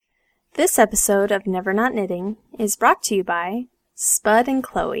This episode of Never Not Knitting is brought to you by Spud and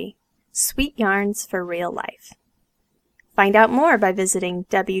Chloe, sweet yarns for real life. Find out more by visiting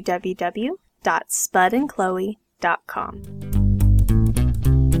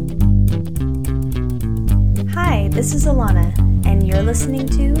www.spudandchloe.com. Hi, this is Alana, and you're listening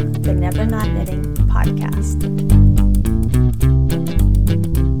to the Never Not Knitting podcast.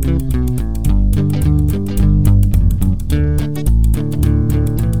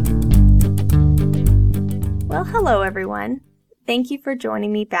 Well, hello everyone. Thank you for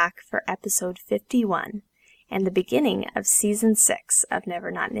joining me back for episode 51 and the beginning of season 6 of Never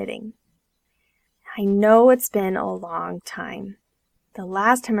Not Knitting. I know it's been a long time. The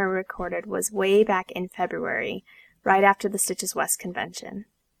last time I recorded was way back in February, right after the Stitches West convention.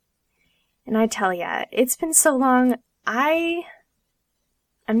 And I tell ya, it's been so long, I'm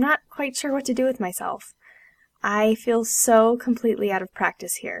not quite sure what to do with myself. I feel so completely out of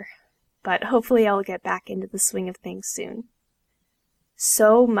practice here. But hopefully I'll get back into the swing of things soon.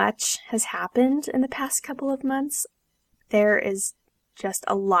 So much has happened in the past couple of months. There is just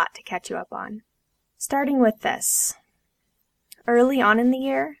a lot to catch you up on. Starting with this. Early on in the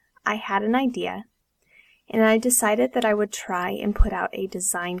year, I had an idea, and I decided that I would try and put out a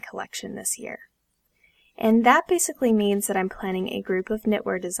design collection this year. And that basically means that I'm planning a group of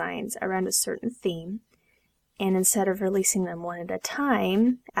knitwear designs around a certain theme, and instead of releasing them one at a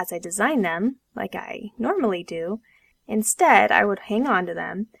time as I design them, like I normally do, instead I would hang on to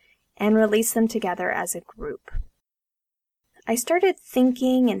them and release them together as a group. I started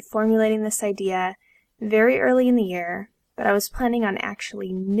thinking and formulating this idea very early in the year, but I was planning on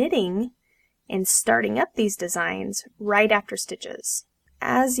actually knitting and starting up these designs right after Stitches.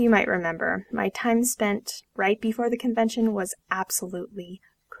 As you might remember, my time spent right before the convention was absolutely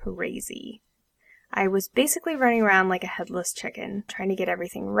crazy. I was basically running around like a headless chicken, trying to get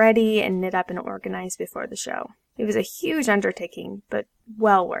everything ready and knit up and organized before the show. It was a huge undertaking, but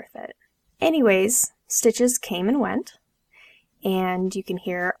well worth it. Anyways, Stitches came and went, and you can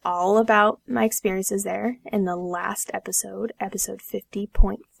hear all about my experiences there in the last episode, episode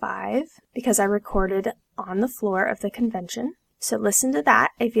 50.5, because I recorded on the floor of the convention. So listen to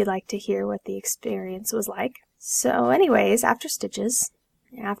that if you'd like to hear what the experience was like. So anyways, after Stitches,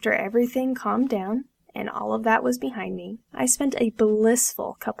 after everything calmed down and all of that was behind me, I spent a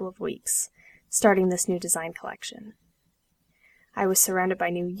blissful couple of weeks starting this new design collection. I was surrounded by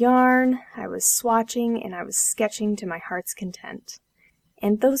new yarn, I was swatching, and I was sketching to my heart's content.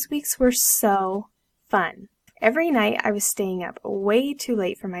 And those weeks were so fun. Every night I was staying up way too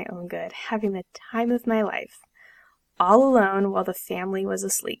late for my own good, having the time of my life, all alone while the family was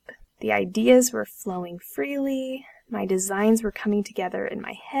asleep. The ideas were flowing freely, my designs were coming together in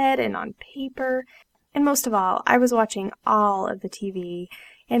my head and on paper, and most of all, I was watching all of the TV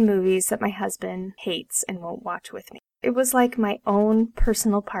and movies that my husband hates and won't watch with me. It was like my own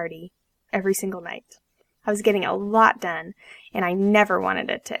personal party every single night. I was getting a lot done, and I never wanted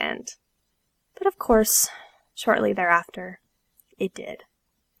it to end. But of course, shortly thereafter, it did.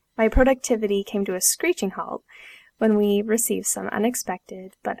 My productivity came to a screeching halt when we received some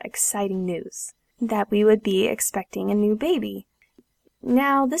unexpected but exciting news that we would be expecting a new baby.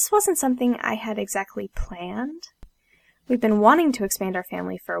 Now, this wasn't something I had exactly planned. We've been wanting to expand our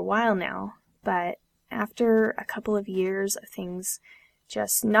family for a while now, but after a couple of years of things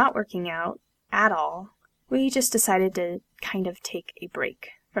just not working out at all, we just decided to kind of take a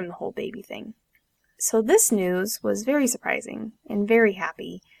break from the whole baby thing. So this news was very surprising and very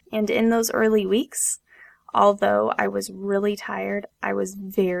happy, and in those early weeks, although I was really tired, I was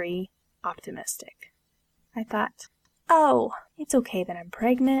very optimistic. I thought, oh, it's okay that I'm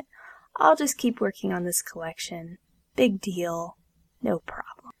pregnant. I'll just keep working on this collection. Big deal. No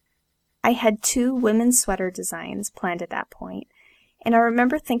problem. I had 2 women's sweater designs planned at that point, and I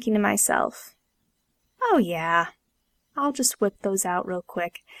remember thinking to myself, oh yeah, I'll just whip those out real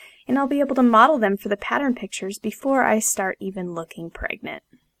quick, and I'll be able to model them for the pattern pictures before I start even looking pregnant.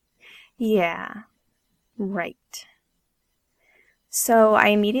 Yeah, right. So I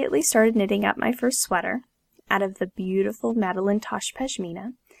immediately started knitting up my first sweater out of the beautiful Madeline Tosh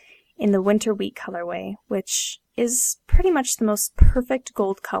Pashmina in the winter wheat colorway, which is pretty much the most perfect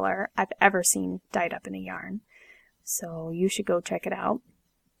gold color I've ever seen dyed up in a yarn. So you should go check it out.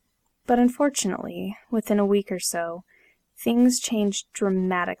 But unfortunately, within a week or so, things changed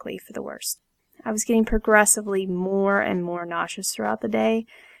dramatically for the worst. I was getting progressively more and more nauseous throughout the day,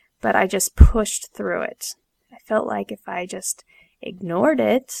 but I just pushed through it. I felt like if I just ignored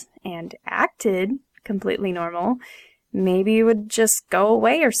it and acted completely normal, maybe it would just go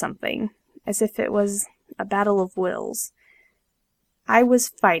away or something, as if it was a battle of wills. I was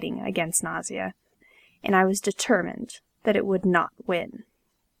fighting against nausea, and I was determined that it would not win.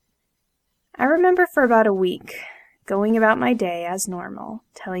 I remember for about a week going about my day as normal,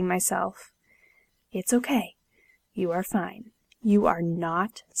 telling myself, "It's okay. You are fine. You are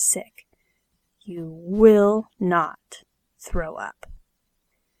not sick. You will not throw up."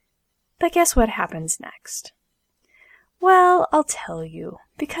 But guess what happens next? Well, I'll tell you,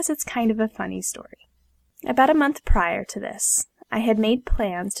 because it's kind of a funny story. About a month prior to this, I had made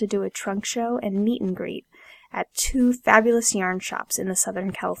plans to do a trunk show and meet and greet at 2 fabulous yarn shops in the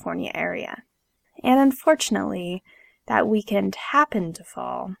Southern California area. And unfortunately, that weekend happened to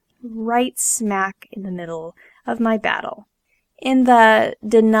fall right smack in the middle of my battle, in the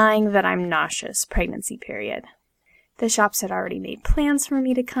denying that I'm nauseous pregnancy period. The shops had already made plans for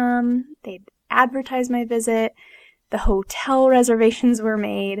me to come, they'd advertised my visit, the hotel reservations were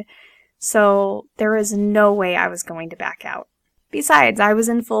made, so there was no way I was going to back out. Besides, I was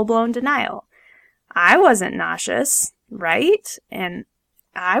in full-blown denial. I wasn't nauseous, right? And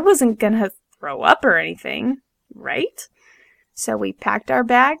I wasn't gonna throw up or anything, right? So we packed our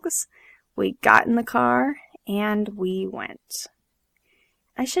bags, we got in the car, and we went.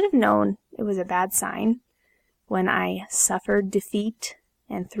 I should have known it was a bad sign when I suffered defeat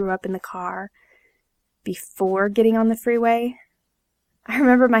and threw up in the car before getting on the freeway. I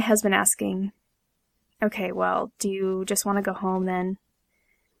remember my husband asking, "Okay, well, do you just want to go home then?"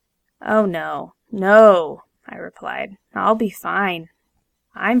 "Oh, no, I replied. "I'll be fine.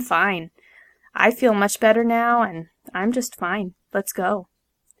 I'm fine. I feel much better now, and I'm just fine. Let's go."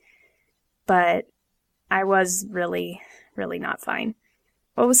 But I was really not fine.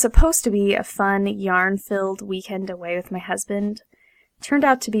 What was supposed to be a fun, yarn-filled weekend away with my husband turned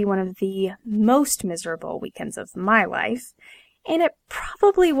out to be one of the most miserable weekends of my life, and it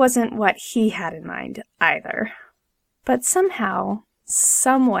probably wasn't what he had in mind either. But somehow,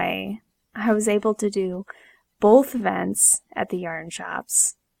 some way, I was able to do both events at the yarn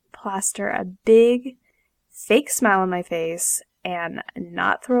shops, plaster a big, fake smile on my face, and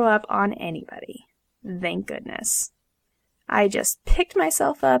not throw up on anybody. Thank goodness. I just picked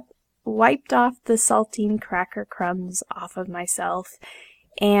myself up, wiped off the saltine cracker crumbs off of myself,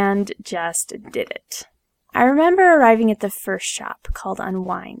 and just did it. I remember arriving at the first shop, called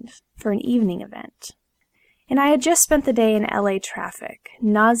Unwind, for an evening event. And I had just spent the day in LA traffic,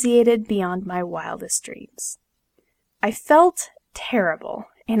 nauseated beyond my wildest dreams. I felt terrible,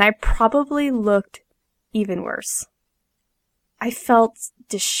 and I probably looked even worse. I felt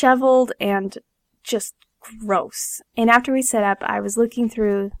disheveled and just gross. And after we set up, I was looking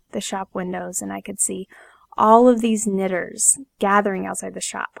through the shop windows, and I could see all of these knitters gathering outside the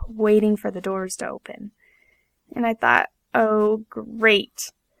shop, waiting for the doors to open. And I thought, oh,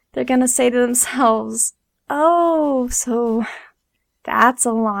 great. They're going to say to themselves, "Oh, so that's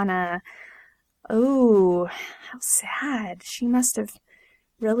Alana. Oh, how sad. She must have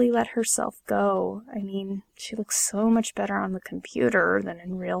really let herself go. I mean, she looks so much better on the computer than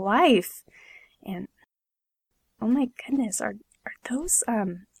in real life. And, oh my goodness, are those,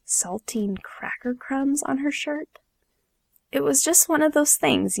 saltine cracker crumbs on her shirt?" It was just one of those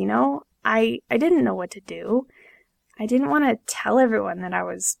things, you know? I didn't know what to do. I didn't want to tell everyone that I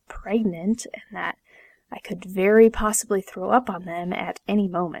was pregnant and that I could very possibly throw up on them at any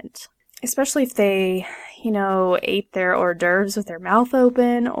moment. Especially if they, ate their hors d'oeuvres with their mouth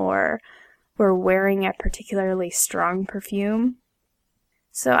open or were wearing a particularly strong perfume.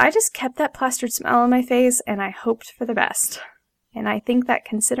 So I just kept that plastered smile on my face and I hoped for the best. And I think that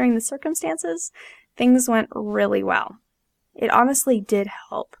considering the circumstances, things went really well. It honestly did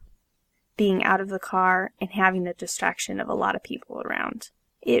help, being out of the car and having the distraction of a lot of people around.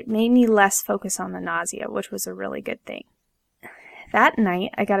 It made me less focus on the nausea, which was a really good thing. That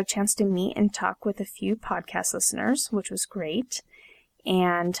night, I got a chance to meet and talk with a few podcast listeners, which was great.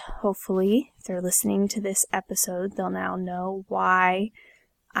 And hopefully, if they're listening to this episode, they'll now know why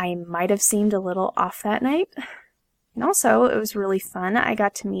I might have seemed a little off that night. And also, it was really fun. I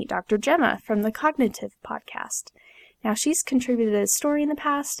got to meet Dr. Gemma from the Cognitive podcast. Now, she's contributed a story in the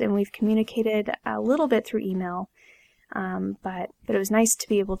past, and we've communicated a little bit through email. But it was nice to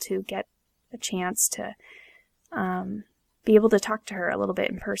be able to get a chance to be able to talk to her a little bit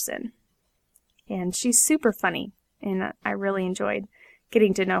in person. And she's super funny, and I really enjoyed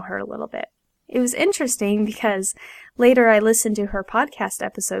getting to know her a little bit. It was interesting because later I listened to her podcast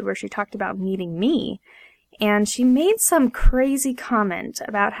episode where she talked about meeting me, and she made some crazy comment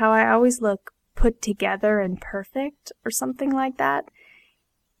about how I always look put together and perfect or something like that.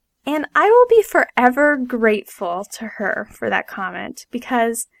 And I will be forever grateful to her for that comment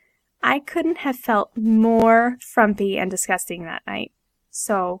because I couldn't have felt more frumpy and disgusting that night.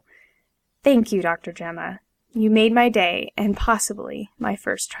 So, thank you, Dr. Gemma. You made my day and possibly my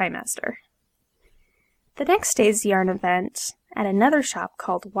first trimester. The next day's yarn event at another shop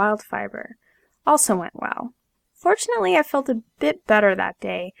called Wild Fiber also went well. Fortunately, I felt a bit better that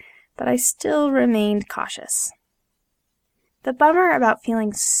day, but I still remained cautious. The bummer about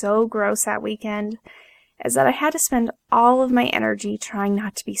feeling so gross that weekend is that I had to spend all of my energy trying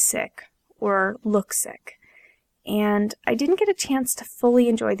not to be sick or look sick, and I didn't get a chance to fully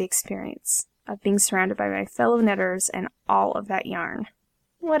enjoy the experience of being surrounded by my fellow knitters and all of that yarn.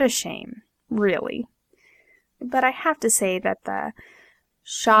 What a shame, really. But I have to say that the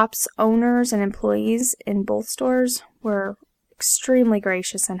shop's owners and employees in both stores were extremely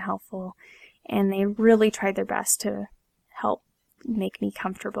gracious and helpful, and they really tried their best to help make me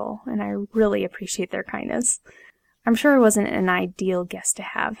comfortable, and I really appreciate their kindness. I'm sure I wasn't an ideal guest to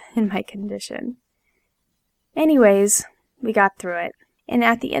have in my condition. Anyways, we got through it, and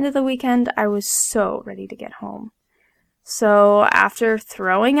at the end of the weekend, I was so ready to get home. So after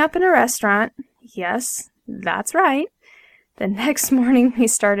throwing up in a restaurant, yes, that's right, the next morning we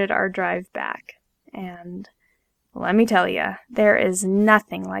started our drive back, and let me tell you, there is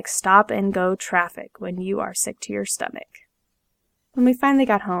nothing like stop-and-go traffic when you are sick to your stomach. When we finally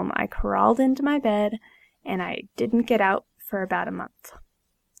got home, I crawled into my bed, and I didn't get out for about a month.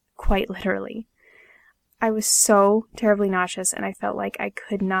 Quite literally. I was so terribly nauseous, and I felt like I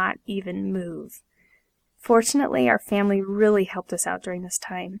could not even move. Fortunately, our family really helped us out during this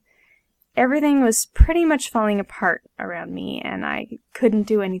time. Everything was pretty much falling apart around me, and I couldn't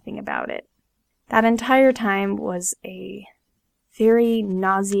do anything about it. That entire time was a very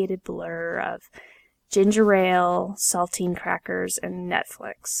nauseated blur of ginger ale, saltine crackers, and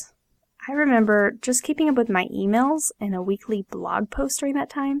Netflix. I remember just keeping up with my emails and a weekly blog post during that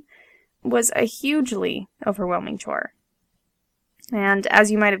time was a hugely overwhelming chore. And as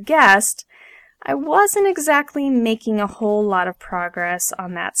you might have guessed, I wasn't exactly making a whole lot of progress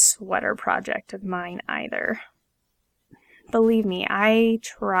on that sweater project of mine either. Believe me, I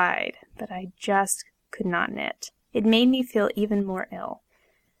tried, but I just could not knit. It made me feel even more ill.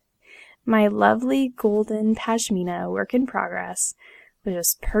 My lovely golden pashmina work in progress was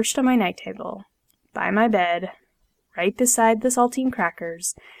just perched on my night table, by my bed, right beside the saltine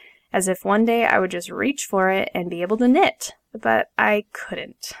crackers, as if one day I would just reach for it and be able to knit, but I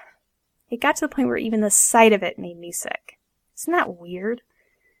couldn't. It got to the point where even the sight of it made me sick. Isn't that weird?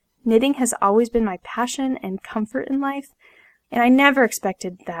 Knitting has always been my passion and comfort in life, and I never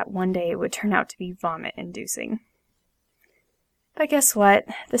expected that one day it would turn out to be vomit-inducing. But guess what?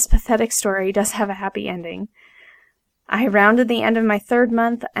 This pathetic story does have a happy ending. I rounded the end of my 3rd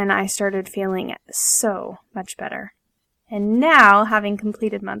month, and I started feeling so much better. And now, having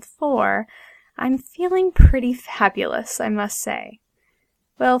completed month 4, I'm feeling pretty fabulous, I must say.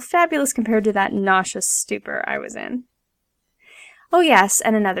 Well, fabulous compared to that nauseous stupor I was in. Oh yes,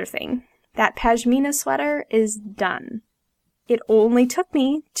 and another thing. That pashmina sweater is done. It only took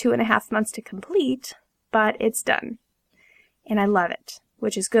me 2.5 months to complete, but it's done. And I love it,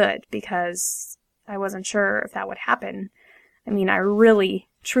 which is good because I wasn't sure if that would happen. I mean, I really,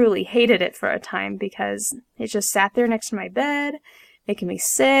 truly hated it for a time because it just sat there next to my bed, making me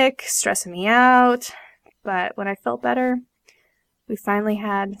sick, stressing me out. But when I felt better, we finally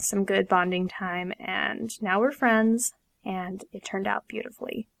had some good bonding time, and now we're friends, and it turned out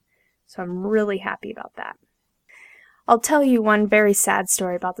beautifully. So I'm really happy about that. I'll tell you one very sad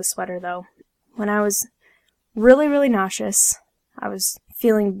story about the sweater, though. When I was really, really nauseous, I was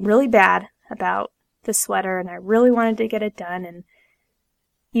feeling really bad about the sweater, and I really wanted to get it done, and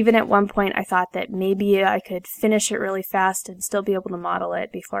even at one point I thought that maybe I could finish it really fast and still be able to model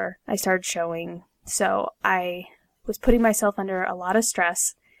it before I started showing. So I was putting myself under a lot of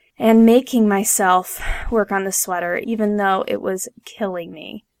stress and making myself work on the sweater, even though it was killing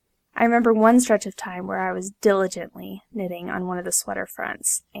me. I remember one stretch of time where I was diligently knitting on one of the sweater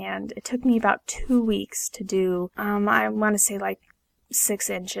fronts, and it took me about 2 weeks to do, I want to say like 6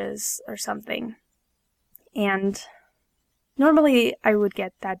 inches or something. And normally I would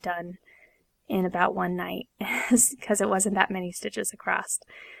get that done in about one night because it wasn't that many stitches across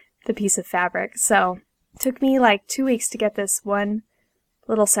the piece of fabric. So it took me like 2 weeks to get this one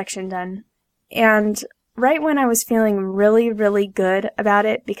little section done. And right when I was feeling really, really good about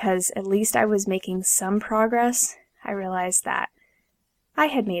it, because at least I was making some progress, I realized that I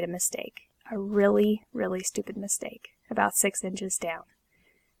had made a mistake, a really, really stupid mistake, about 6 inches down.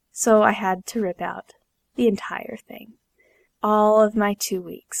 So I had to rip out the entire thing, all of my 2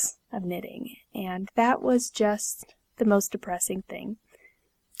 weeks of knitting, and that was just the most depressing thing.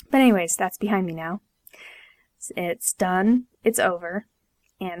 But anyways, that's behind me now. It's done. It's over.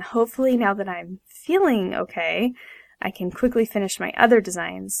 and hopefully now that I'm feeling okay, I can quickly finish my other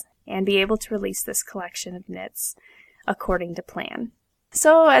designs and be able to release this collection of knits according to plan.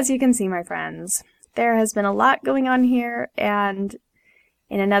 So as you can see, my friends, there has been a lot going on here, and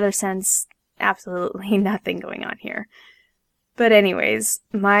in another sense, absolutely nothing going on here. But anyways,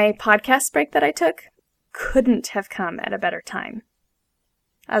 my podcast break that I took couldn't have come at a better time.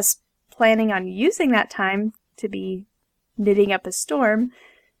 I was planning on using that time to be knitting up a storm,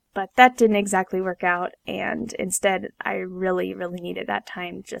 but that didn't exactly work out, and instead I really needed that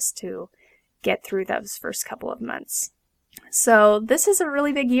time just to get through those first couple of months. So this is a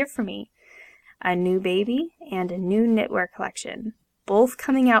really big year for me. A new baby and a new knitwear collection, both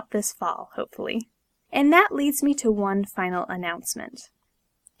coming out this fall, hopefully. And that leads me to one final announcement.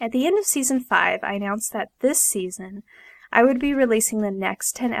 At the end of Season 5, I announced that this season I would be releasing the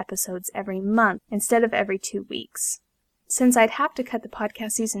next 10 episodes every month instead of every 2 weeks. Since I'd have to cut the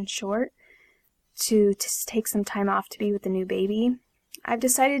podcast season short to take some time off to be with the new baby, I've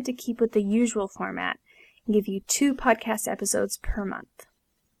decided to keep with the usual format and give you 2 podcast episodes per month.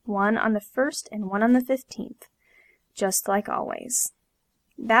 One on the 1st and one on the 15th, just like always.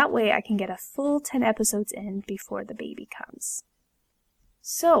 That way I can get a full 10 episodes in before the baby comes.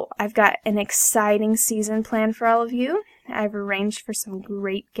 So, I've got an exciting season planned for all of you. I've arranged for some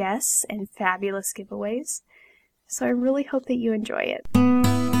great guests and fabulous giveaways. So I really hope that you enjoy it.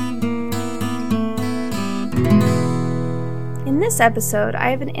 In this episode,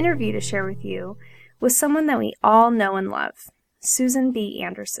 I have an interview to share with you with someone that we all know and love, Susan B.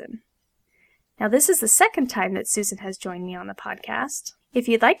 Anderson. Now, this is the second time that Susan has joined me on the podcast. If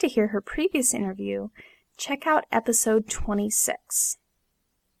you'd like to hear her previous interview, check out episode 26.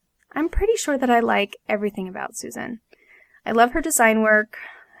 I'm pretty sure that I like everything about Susan. I love her design work,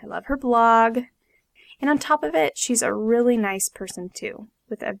 I love her blog, and on top of it, she's a really nice person too,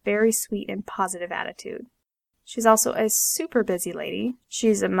 with a very sweet and positive attitude. She's also a super busy lady.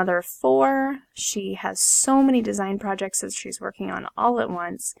 She's a mother of 4, she has so many design projects that she's working on all at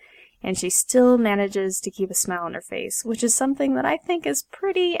once, and she still manages to keep a smile on her face, which is something that I think is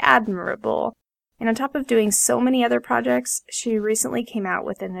pretty admirable. And on top of doing so many other projects, she recently came out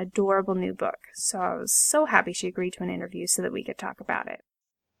with an adorable new book, so I was so happy she agreed to an interview so that we could talk about it.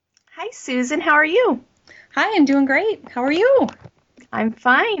 Hi, Susan. How are you? Hi, I'm doing great. How are you? I'm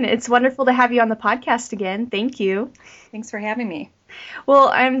fine. It's wonderful to have you on the podcast again. Thank you. Thanks for having me. Well,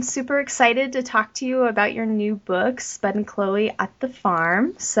 I'm super excited to talk to you about your new book, Spud and Chloe at the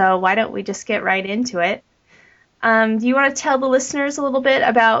Farm. So why don't we just get right into it? Do you want to tell the listeners a little bit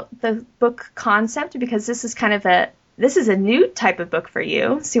about the book concept? Because this is a new type of book for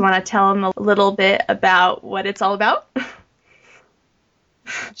you. So you want to tell them a little bit about what it's all about?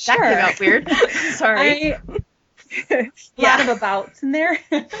 Sure. That came out weird. Sorry. A lot of abouts in there.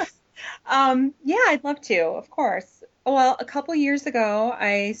 Yeah, I'd love to, of course. Well, a couple years ago,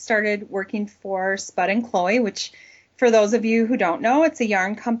 I started working for Spud and Chloe, which, for those of you who don't know, it's a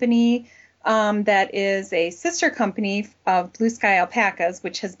yarn company that is a sister company of Blue Sky Alpacas,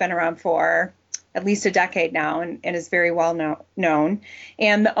 which has been around for at least a decade now and is very well known.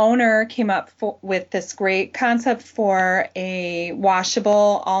 And the owner came up with this great concept for a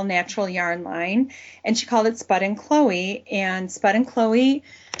washable, all-natural yarn line, and she called it Spud and Chloe. And Spud and Chloe,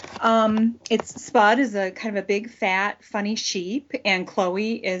 Spud is a kind of a big, fat, funny sheep, and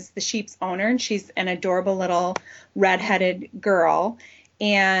Chloe is the sheep's owner, and she's an adorable little red-headed girl.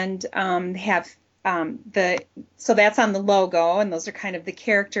 And so that's on the logo, and those are kind of the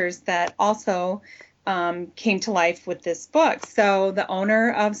characters that also came to life with this book. So the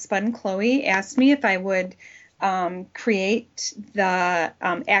owner of Spud and Chloe asked me if I would create the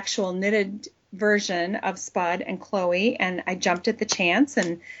actual knitted version of Spud and Chloe, and I jumped at the chance,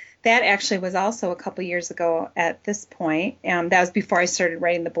 and that actually was also a couple years ago at this point. That was before I started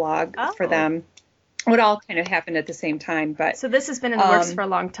writing the blog for them. It all kind of happened at the same time. But so this has been in the works for a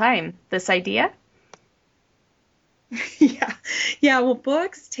long time, this idea? Yeah. Well,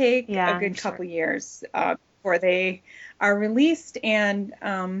 books take a good couple years before they are released, and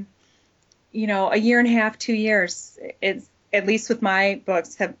a year and a half, 2 years. It's at least with my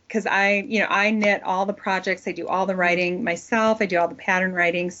books, because I knit all the projects, I do all the writing myself, I do all the pattern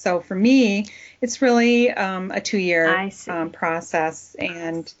writing. So for me, it's really a 2-year process,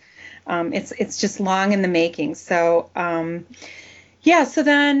 and it's just long in the making. So. So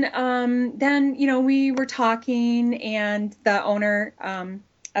then we were talking, and the owner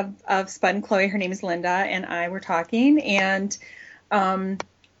of Spud and Chloe, her name is Linda, and I were talking, and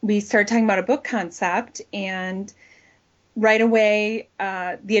we started talking about a book concept, and right away,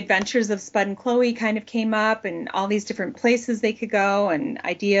 the adventures of Spud and Chloe kind of came up, and all these different places they could go, and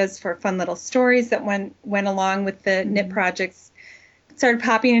ideas for fun little stories that went along with the knit projects started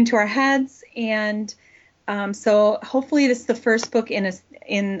popping into our heads. And so hopefully this is the first book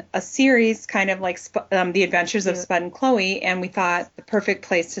in a series, kind of like the Adventures of Spud and Chloe. And we thought the perfect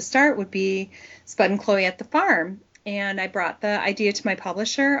place to start would be Spud and Chloe at the Farm. And I brought the idea to my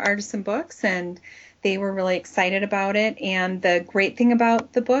publisher, Artisan Books, and they were really excited about it. And the great thing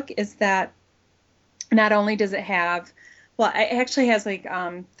about the book is that not only does it have, well, it actually has like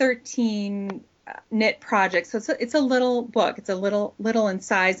 13 knit projects. So it's a little book. It's a little in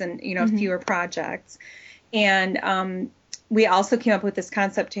size, and fewer projects. And we also came up with this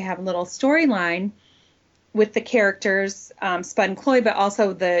concept to have a little storyline with the characters, Spud and Chloe, but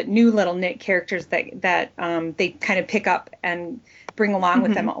also the new little knit characters that they kind of pick up and bring along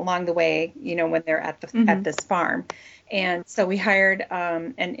with them along the way, when they're at this farm. And so we hired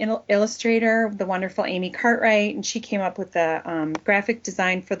an illustrator, the wonderful Amy Cartwright, and she came up with the graphic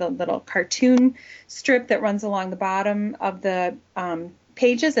design for the little cartoon strip that runs along the bottom of the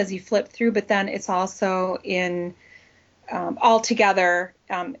pages as you flip through. But then it's also in all together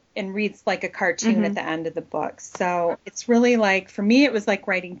and reads like a cartoon at the end of the book. So it's really like, for me, it was like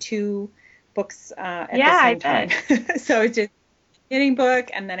writing two books at the same time. So it's just knitting book,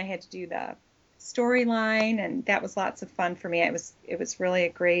 and then I had to do the storyline, and that was lots of fun for me. It was really a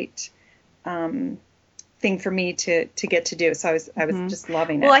great thing for me to get to do. So I was just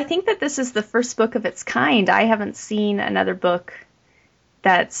loving it. Well, I think that this is the first book of its kind. I haven't seen another book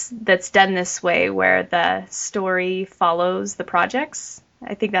that's done this way, where the story follows the projects.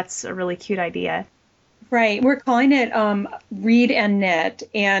 I think that's a really cute idea. Right. We're calling it Read and Knit.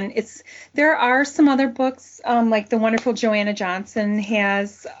 And there are some other books, like the wonderful Joanna Johnson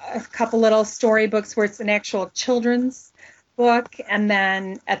has a couple little story books where it's an actual children's book. And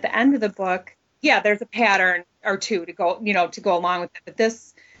then at the end of the book, there's a pattern or two to go along with it. But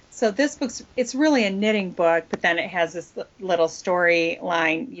this book's, it's really a knitting book, but then it has this little story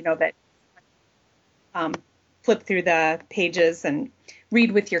line, that flip through the pages and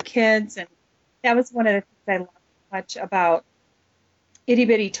read with your kids. And that was one of the things I loved much about Itty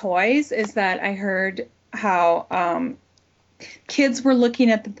Bitty Toys, is that I heard how kids were looking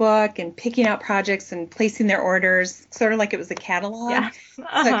at the book and picking out projects and placing their orders, sort of like it was a catalog. Yeah. So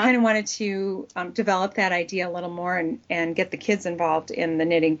I kind of wanted to develop that idea a little more and get the kids involved in the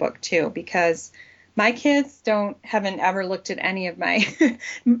knitting book too, because my kids haven't ever looked at any of my,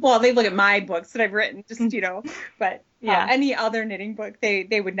 well, they look at my books that I've written, just, but any other knitting book,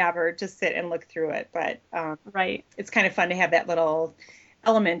 they would never just sit and look through it. But right. It's kind of fun to have that little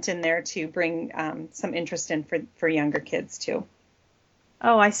element in there to bring some interest in for younger kids too.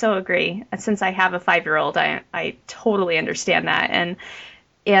 Oh, I so agree. Since I have a 5-year-old, I totally understand that.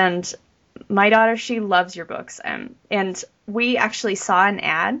 And my daughter, she loves your books. And we actually saw an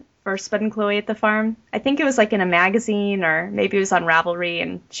ad for Spud and Chloe at the Farm. I think it was like in a magazine, or maybe it was on Ravelry,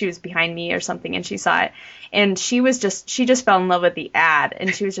 and she was behind me or something, and she saw it. And she just fell in love with the ad,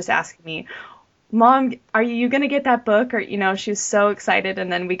 and she was just asking me, Mom, are you going to get that book? Or, she was so excited.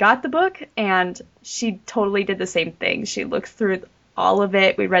 And then we got the book, and she totally did the same thing. She looked through all of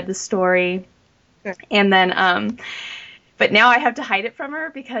it. We read the story. Sure. And then, but now I have to hide it from her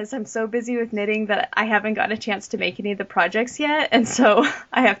because I'm so busy with knitting that I haven't gotten a chance to make any of the projects yet. And so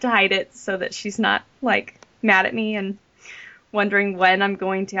I have to hide it so that she's not like mad at me and wondering when I'm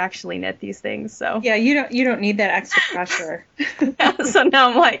going to actually knit these things. So yeah, you don't need that extra pressure. So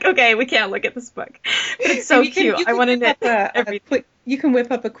now I'm like, okay, we can't look at this book, but it's so cute. I want to knit everything. You can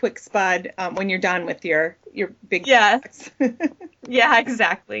whip up a quick spud when you're done with your big projects. Yeah,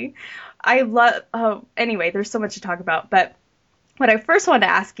 exactly. I love. Anyway, there's so much to talk about, but what I first wanted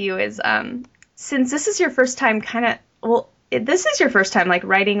to ask you is, since this is your first time, this is your first time like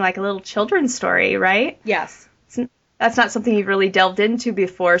writing like a little children's story, right? Yes. That's not something you've really delved into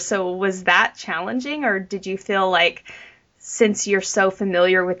before. So was that challenging, or did you feel like, since you're so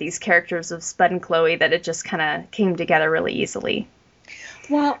familiar with these characters of Spud and Chloe, that it just kind of came together really easily?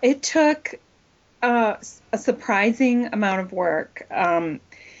 Well, it took a surprising amount of work.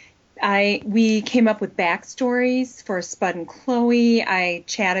 We came up with backstories for Spud and Chloe. I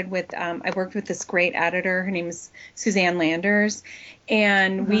chatted with, I worked with this great editor. Her name is Suzanne Landers.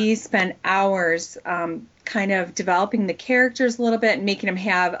 And we spent hours kind of developing the characters a little bit and making them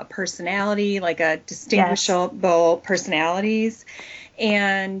have a personality, like a distinguishable personalities.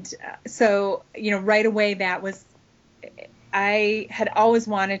 And so, right away I had always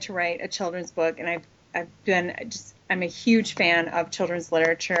wanted to write a children's book, and I'm a huge fan of children's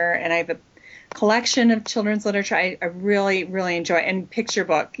literature, and I have collection of children's literature. I really, really enjoy, and picture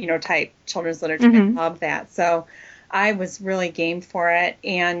book, type children's literature. I love that. So I was really game for it.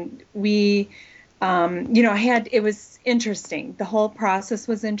 And we, it was interesting. The whole process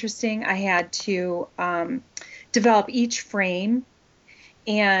was interesting. I had to develop each frame.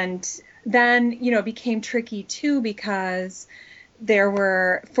 And then, it became tricky too, because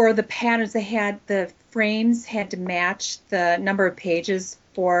for the patterns, the frames had to match the number of pages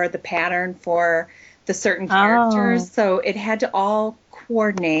for the pattern for the certain characters. So it had to all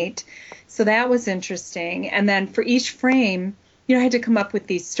coordinate. So that was interesting. And then for each frame, I had to come up with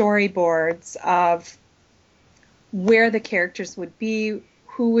these storyboards of where the characters would be,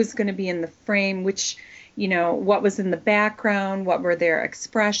 who was going to be in the frame, which, what was in the background, what were their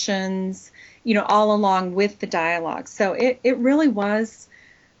expressions, all along with the dialogue. So it literally was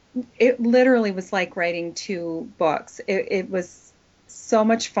like writing 2 books. It was so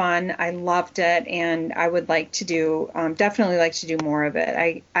much fun. I loved it, and I would definitely like to do more of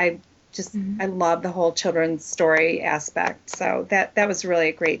it. I love the whole children's story aspect. So that was really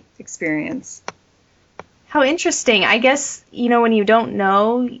a great experience. How interesting. I guess, when you don't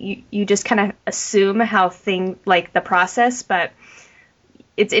know, you just kind of assume how the process, but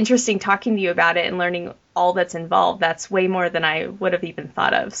it's interesting talking to you about it and learning all that's involved. That's way more than I would have even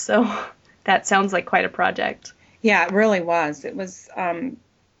thought of. So that sounds like quite a project. Yeah, it really was. It was,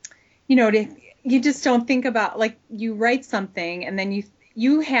 you just don't think about, like, you write something and then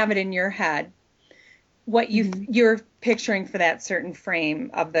you have it in your head, what you're picturing for that certain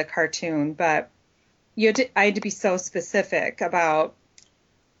frame of the cartoon, but I had to be so specific about,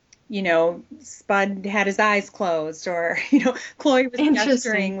 Spud had his eyes closed, or, Chloe was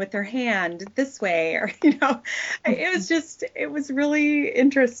gesturing with her hand this way, or, it was really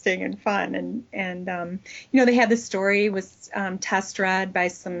interesting and fun. And they had the story was test read by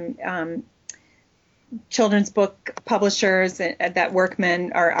some children's book publishers that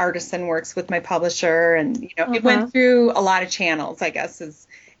Workman or Artisan works with my publisher. And, it went through a lot of channels, I guess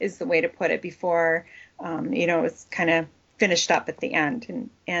is the way to put it, before, it was kind of finished up at the end,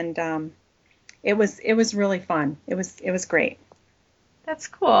 and it was really fun. It was great. That's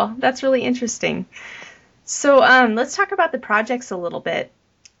cool. That's really interesting. So let's talk about the projects a little bit.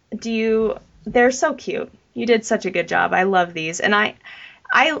 They're so cute. You did such a good job. I love these, and I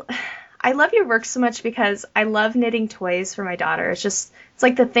love your work so much because I love knitting toys for my daughter. It's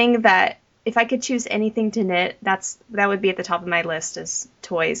like the thing that if I could choose anything to knit, that would be at the top of my list is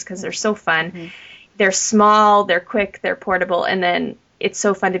toys, because they're so fun. Mm-hmm. They're small, they're quick, they're portable, and then it's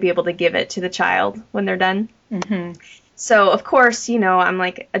so fun to be able to give it to the child when they're done. Mm-hmm. So, of course, I'm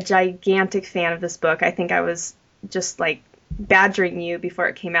like a gigantic fan of this book. I think I was just like badgering you before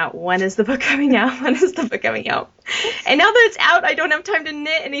it came out. When is the book coming out? When is the book coming out? And now that it's out, I don't have time to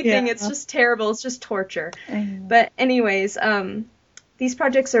knit anything. Yeah. It's just terrible. It's just torture. But anyways, these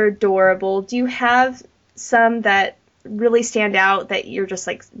projects are adorable. Do you have some that really stand out that you're just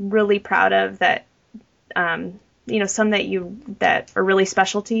like really proud of, that some that are really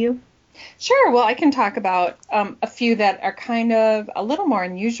special to you? Sure. Well, I can talk about a few that are kind of a little more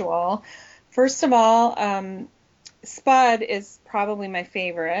unusual. First of all, Spud is probably my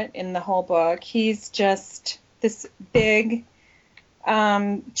favorite in the whole book. He's just this big,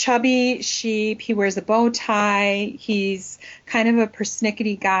 chubby sheep. He wears a bow tie. He's kind of a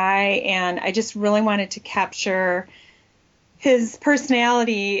persnickety guy, and I just really wanted to capture his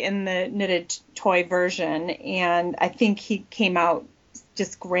personality in the knitted toy version, and I think he came out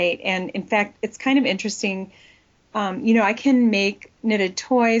just great. And in fact, it's kind of interesting. I can make knitted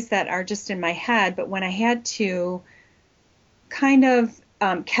toys that are just in my head, but when I had to kind of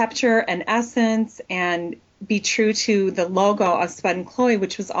capture an essence and be true to the logo of Spud and Chloe,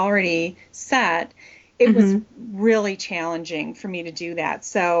 which was already set, it was really challenging for me to do that.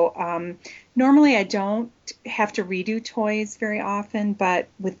 So normally I don't have to redo toys very often, but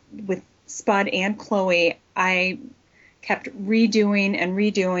with Spud and Chloe, I kept redoing and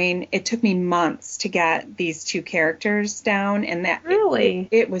redoing. It took me months to get these 2 characters down, and that really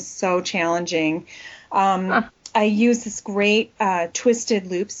it was so challenging. I used this great twisted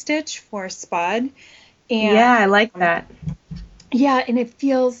loop stitch for Spud. And, yeah, I like that. Yeah, and it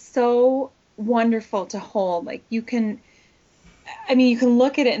feels so wonderful to hold. Like you can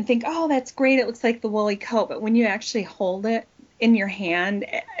look at it and think, oh, that's great. It looks like the woolly coat. But when you actually hold it in your hand,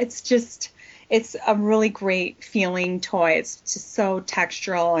 it's a really great feeling toy. It's just so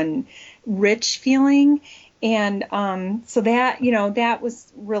textural and rich feeling. And so that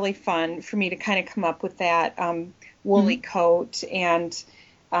was really fun for me to kind of come up with that woolly coat. And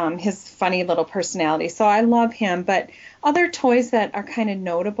his funny little personality. So I love him. But other toys that are kind of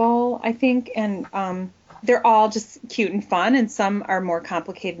notable, I think, and they're all just cute and fun, and some are more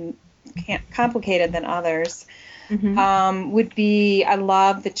complicated than others. Would be, I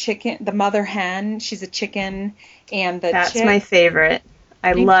love the mother hen. She's a chicken, and the That's chick. my favorite.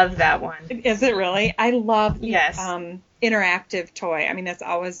 I love that one. Is it really? I love the Yes. interactive toy. I mean, that's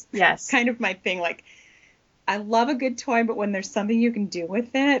always Yes. kind of my thing. Like, I love a good toy, but when there's something you can do with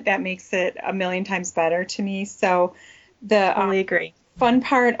it, that makes it a million times better to me. So the Totally agree. fun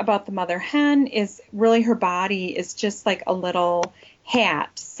part about the mother hen is really her body is just like a little hat.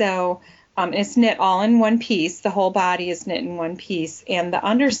 So it's knit all in one piece. The whole body is knit in one piece. And the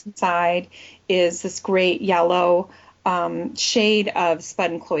underside is this great yellow shade of Spud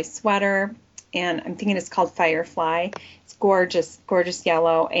and Chloe sweater. And I'm thinking it's called Firefly. It's gorgeous, gorgeous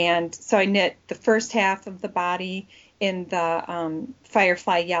yellow. And so I knit the first half of the body in the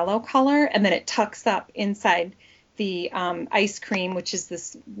Firefly yellow color, and then it tucks up inside the ice cream, which is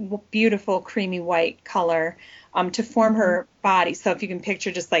this beautiful creamy white color, to form her body. So if you can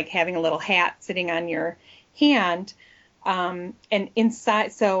picture just like having a little hat sitting on your hand, and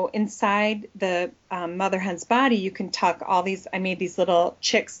inside the mother hen's body, you can tuck all these. I made these little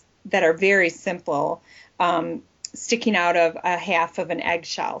chicks that are very simple, sticking out of a half of an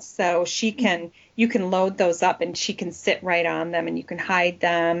eggshell. So you can load those up, and she can sit right on them, and you can hide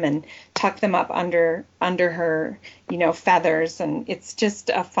them and tuck them up under her, feathers. And it's just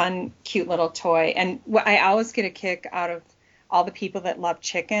a fun, cute little toy. And I always get a kick out of all the people that love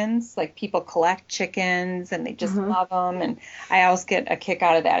chickens. Like, people collect chickens and they just love them. And I always get a kick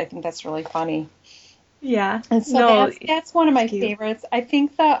out of that. I think that's really funny. Yeah. And so that's one of my favorites. I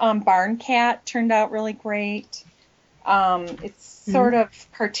think the barn cat turned out really great. It's sort of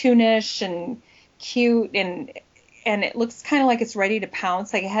cartoonish and cute, and it looks kind of like it's ready to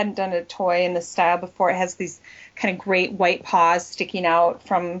pounce. Like, I hadn't done a toy in this style before. It has these kind of great white paws sticking out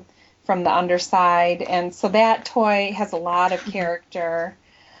from the underside, and so that toy has a lot of character.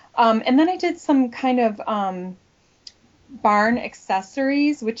 And then I did some kind of barn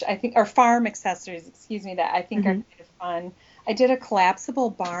accessories, which I think, or farm accessories, excuse me, that I think are kind of fun. I did a collapsible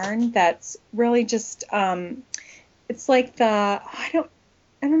barn that's really just, it's like I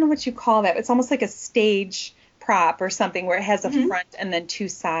don't know what you call that. It's almost like a stage prop or something, where it has a front and then two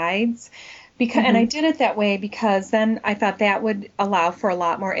sides. And I did it that way because then I thought that would allow for a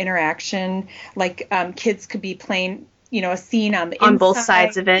lot more interaction. Like, kids could be playing, a scene on the inside. On both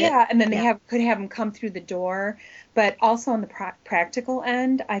sides of it. Yeah, and then they could have them come through the door. But also on the practical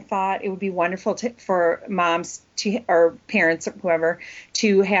end, I thought it would be wonderful for moms or parents or whoever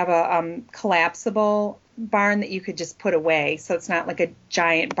to have a collapsible barn that you could just put away. So it's not like a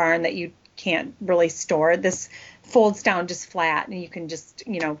giant barn that you can't really store. This folds down just flat, and you can just,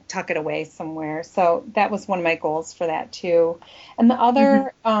 tuck it away somewhere. So that was one of my goals for that too. And the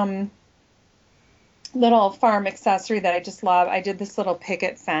other little farm accessory that I just love, I did this little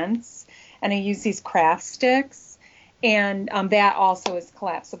picket fence, and I used these craft sticks, and that also is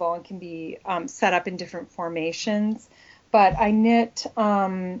collapsible and can be set up in different formations. But I knit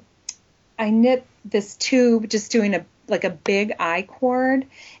this tube, just doing a big I cord,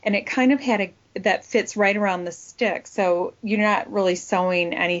 and it kind of had that fits right around the stick. So you're not really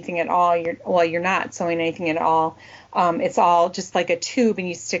sewing anything at all. You're not sewing anything at all. It's all just like a tube, and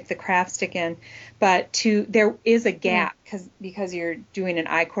you stick the craft stick in. But there is a gap because you're doing an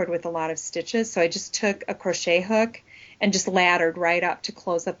I cord with a lot of stitches. So I just took a crochet hook and just laddered right up to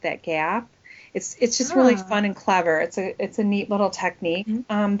close up that gap. It's just really fun and clever. It's a neat little technique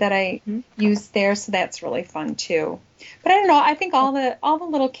that I used there, so that's really fun too. But I don't know. I think all the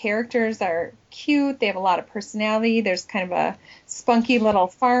little characters are cute. They have a lot of personality. There's kind of a spunky little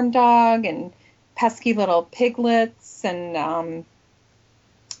farm dog and pesky little piglets, and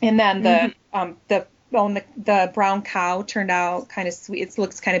then the brown cow turned out kind of sweet. It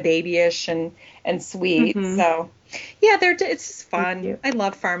looks kind of babyish and sweet. So. Yeah, it's just fun. I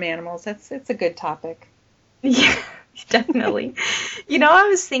love farm animals. It's a good topic. Yeah, definitely. I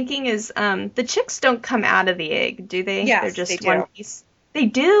was thinking is the chicks don't come out of the egg, do they? Yes, they're just they do. one piece. They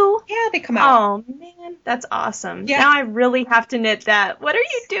do? Yeah, they come out. Oh man, that's awesome. Yeah. Now I really have to knit that. What are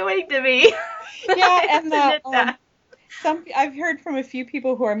you doing to me? Yeah, and I've heard from a few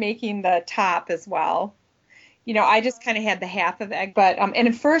people who are making the top as well. I just kind of had the half of egg, but and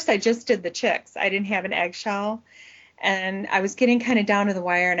at first I just did the chicks. I didn't have an eggshell, and I was getting kind of down to the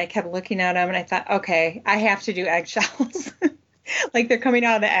wire, and I kept looking at them, and I thought, okay, I have to do eggshells, like they're coming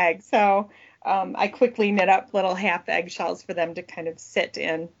out of the egg. So I quickly knit up little half eggshells for them to kind of sit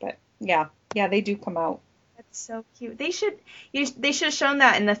in. But yeah, they do come out. So cute. They should have shown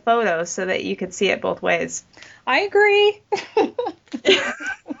that in the photo so that you could see it both ways. I agree.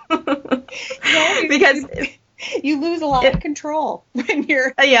 Because you lose a lot of control when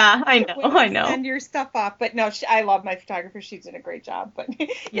you're yeah, I when you know. send your stuff off. But no, I love my photographer. She's done a great job. But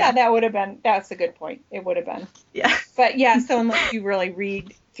yeah, that's a good point. It would have been. Yeah. But yeah, so unless you really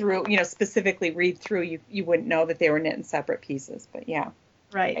read through, specifically read through, you wouldn't know that they were knit in separate pieces. But yeah.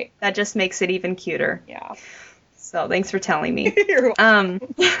 Right. That just makes it even cuter. Yeah. So thanks for telling me. You're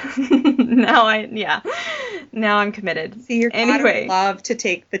welcome. Now I'm committed. See, your daughter Anyway. would love to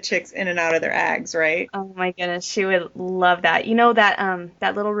take the chicks in and out of their eggs, right? Oh my goodness, she would love that. You know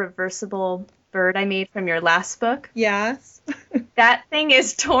that little reversible bird I made from your last book? Yes. That thing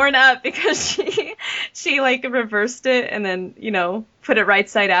is torn up because she like reversed it and then, put it right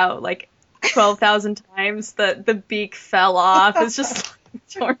side out like 12,000 times. The beak fell off. It's just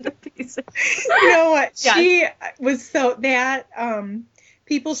torn to pieces. You know what? Yeah. She was so that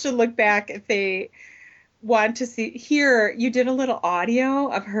people should look back if they want to hear. You did a little audio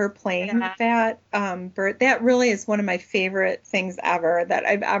of her playing with that bird. That really is one of my favorite things ever that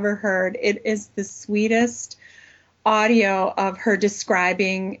I've ever heard. It is the sweetest audio of her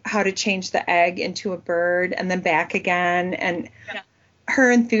describing how to change the egg into a bird and then back again, and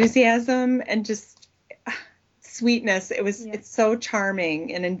her enthusiasm and just sweetness. It's so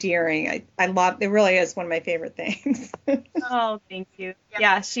charming and endearing. I love it. Really is one of my favorite things. Oh, thank you.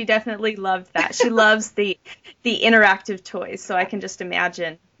 Yeah, she definitely loved that. She loves the interactive toys, so I can just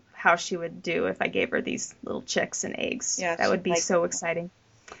imagine how she would do if I gave her these little chicks and eggs. Yeah, that would be so exciting.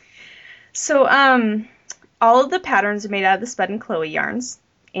 So, all of the patterns are made out of the Spud and Chloe yarns,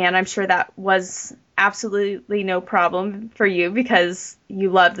 and I'm sure that was absolutely no problem for you because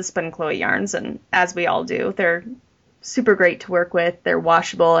you love the Spud and Chloe yarns, and as we all do, they're super great to work with. They're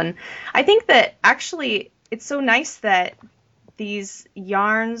washable, and I think that actually it's so nice that these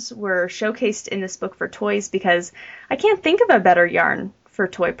yarns were showcased in this book for toys because I can't think of a better yarn for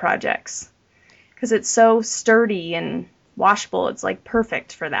toy projects because it's so sturdy and washable. It's like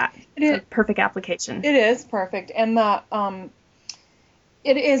perfect for that. It's like perfect application. It is perfect, and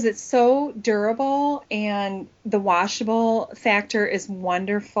it's so durable, and the washable factor is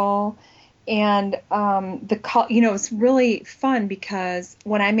wonderful. And it's really fun because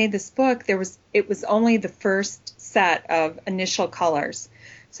when I made this book, it was only the first set of initial colors.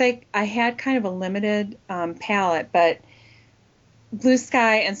 So I had kind of a limited palette, but Blue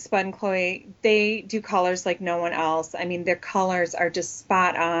Sky and Spud and Chloe, they do colors like no one else. I mean, their colors are just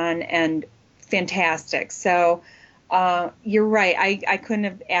spot on and fantastic. So you're right. I couldn't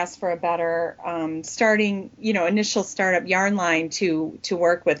have asked for a better initial startup yarn line to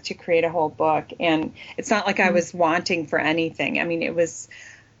work with to create a whole book. And it's not like I was wanting for anything. I mean, it was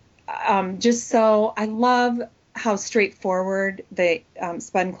just so, I love how straightforward the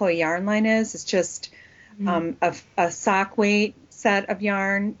Spud and Chloe yarn line is. It's just a sock weight set of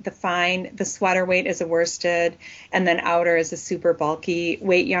yarn, the sweater weight is a worsted, and then outer is a super bulky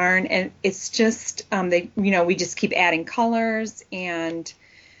weight yarn. And it's just, we just keep adding colors, and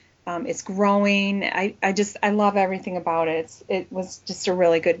it's growing. I love everything about it. It was just a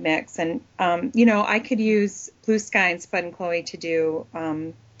really good mix. And, I could use Blue Sky and Spud and Chloe to do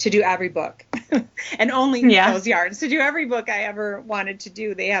every book and only those yarns to do every book I ever wanted to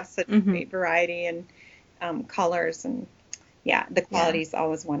do. They have such a great variety and colors, and the quality is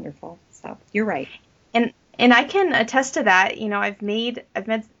always wonderful. So you're right. And I can attest to that. I've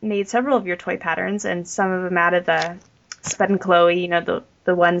made several of your toy patterns, and some of them out of the Spud and Chloe,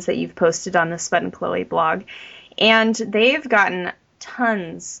 the ones that you've posted on the Spud and Chloe blog. And they've gotten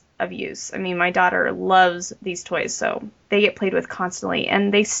tons of use. I mean, my daughter loves these toys, so they get played with constantly,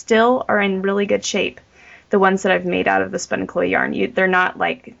 and they still are in really good shape. The ones that I've made out of the Spud and Chloe yarn, they're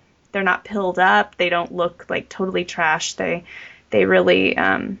not pilled up. They don't look like totally trash. They really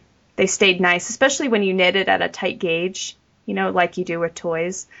they stayed nice, especially when you knit it at a tight gauge, like you do with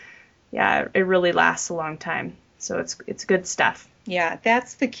toys. Yeah, it really lasts a long time. So it's good stuff. Yeah,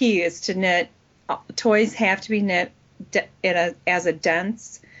 that's the key, is to knit. Toys have to be knit as a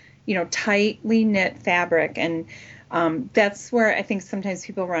dense, tightly knit fabric, and that's where I think sometimes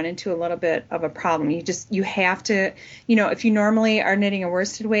people run into a little bit of a problem. You have to, if you normally are knitting a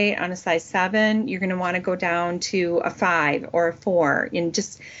worsted weight on a size 7, you're going to want to go down to a 5 or a 4,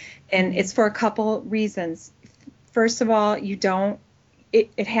 and it's for a couple reasons. First of all,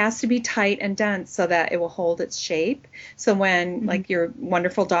 it has to be tight and dense so that it will hold its shape. So when like your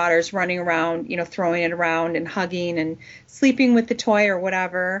wonderful daughter's running around, throwing it around and hugging and sleeping with the toy or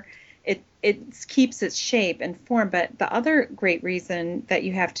whatever, it keeps its shape and form. But the other great reason that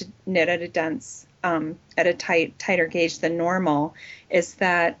you have to knit at a dense at a tighter gauge than normal, is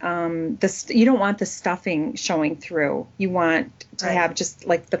that you don't want the stuffing showing through. You want to have just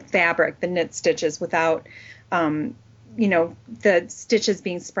like the fabric, the knit stitches, without the stitches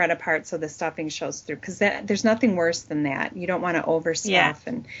being spread apart so the stuffing shows through, because there's nothing worse than that. You don't want to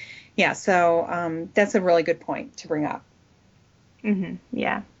overstuff. So that's a really good point to bring up. Mm-hmm.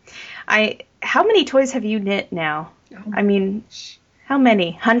 Yeah. How many toys have you knit now? Oh, I mean, how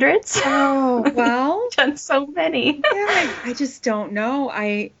many? Hundreds? Oh, well. Done so many. Yeah, I just don't know.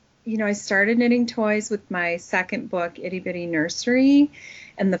 I started knitting toys with my second book, Itty Bitty Nursery,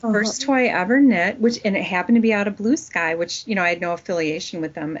 and the first toy I ever knit, and it happened to be out of Blue Sky, which, I had no affiliation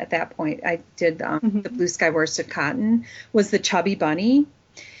with them at that point. I did the Blue Sky worsted cotton, was the Chubby Bunny.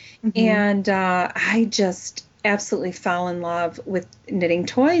 Mm-hmm. And I just absolutely fell in love with knitting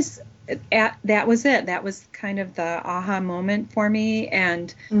toys. That was it. That was kind of the aha moment for me.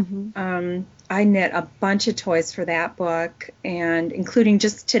 And I knit a bunch of toys for that book, and including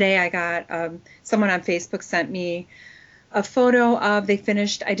just today I got someone on Facebook sent me a photo of,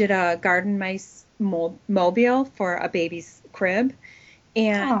 I did a garden mice mobile for a baby's crib.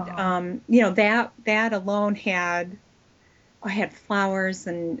 And, that alone I had flowers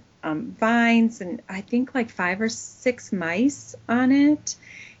and vines, and I think like 5 or 6 mice on it.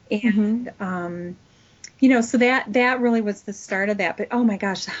 And, so that really was the start of that. But oh my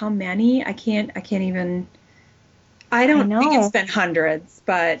gosh, how many? I can't even, I don't think it's been hundreds,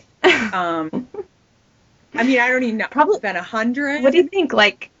 but, I don't even know. Probably been 100. What do you think?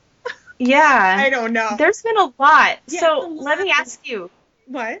 Yeah. I don't know. There's been a lot. Yeah, so let me ask you.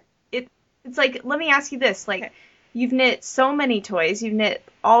 What? It's like, let me ask you this. You've knit so many toys. You've knit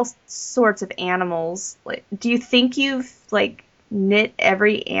all sorts of animals. Do you think you've, knit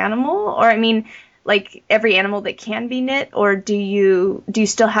every animal? Or, every animal that can be knit? Or do you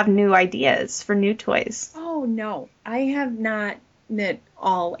still have new ideas for new toys? Oh, no. I have not knit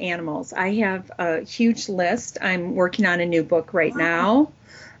all animals. I have a huge list. I'm working on a new book right now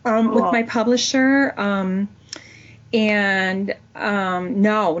with my publisher. No,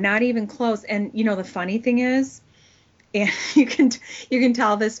 not even close. And, the funny thing is, and you can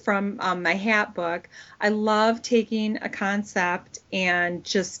tell this from my hat book, I love taking a concept and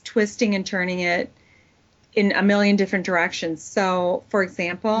just twisting and turning it in a million different directions. So, for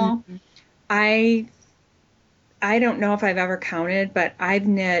example, I don't know if I've ever counted, but I've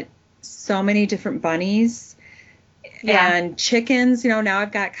knit so many different bunnies and chickens. Now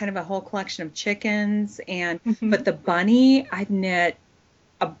I've got kind of a whole collection of chickens, but the bunny, I've knit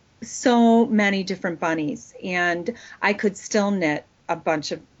so many different bunnies, and I could still knit a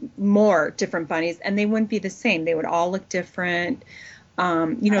bunch of more different bunnies, and they wouldn't be the same. They would all look different.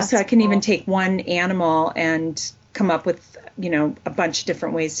 So I can even take one animal and come up with, a bunch of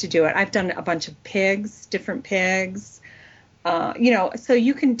different ways to do it. I've done a bunch of different pigs, so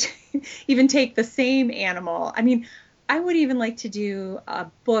you can even take the same animal. I would even like to do a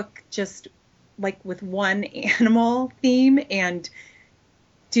book just with one animal theme and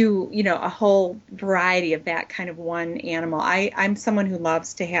do, a whole variety of that kind of one animal. I'm someone who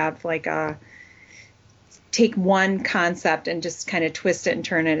loves to have take one concept and just kind of twist it and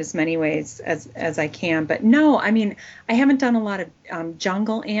turn it as many ways as I can. But no, I haven't done a lot of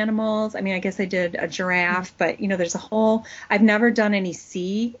jungle animals. I guess I did a giraffe, but there's I've never done any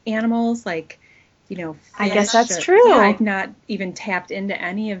sea animals fish. I guess that's true. Yeah, I've not even tapped into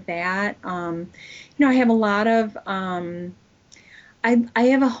any of that. I have a lot of, I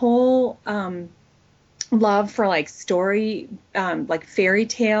have a whole love for story, fairy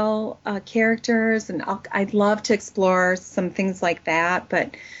tale characters, and I'd love to explore some things like that.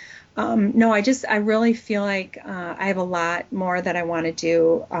 But no, I really feel like I have a lot more that I want to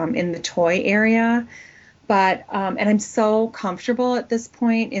do in the toy area. But and I'm so comfortable at this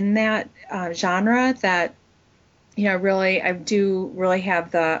point in that genre that I do really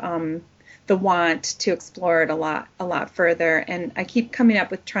have the want to explore it a lot further. And I keep coming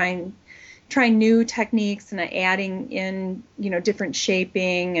up with trying new techniques and adding in, different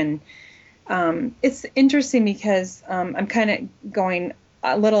shaping. And it's interesting because I'm kind of going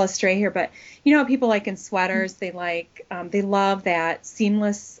a little astray here, but how people like in sweaters, they love that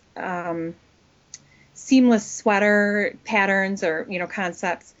seamless sweater patterns or,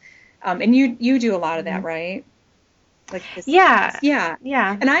 concepts. And you do a lot of that, right? Yeah.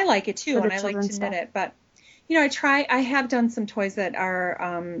 And I like it too, and I like to knit it. But, I have done some toys that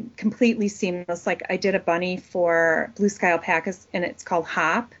are completely seamless. Like I did a bunny for Blue Sky Alpacas, and it's called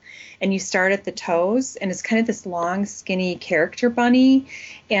Hop. And you start at the toes, and it's kind of this long, skinny character bunny.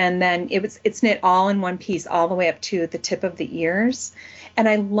 And then it's knit all in one piece, all the way up to the tip of the ears. And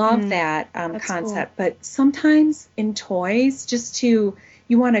I love that concept. Cool. But sometimes in toys, you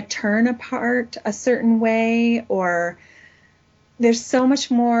want to turn a part a certain way, or there's so much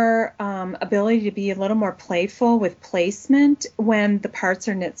more ability to be a little more playful with placement when the parts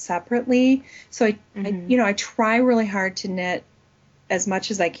are knit separately. So I try really hard to knit as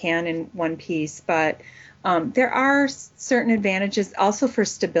much as I can in one piece, but there are certain advantages also for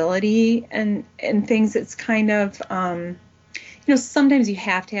stability and things. It's kind of sometimes you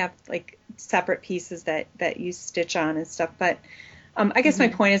have to have like separate pieces that you stitch on and stuff. But I guess my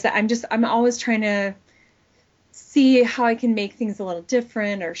point is that I'm always trying to see how I can make things a little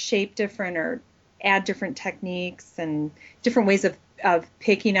different or shape different or add different techniques and different ways of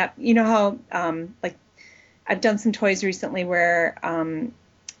picking up. You know how like I've done some toys recently where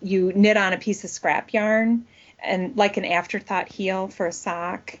you knit on a piece of scrap yarn and like an afterthought heel for a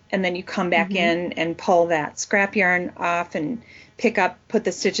sock, and then you come back in and pull that scrap yarn off and put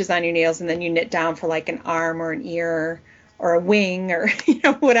the stitches on your nails, and then you knit down for like an arm or an ear or a wing or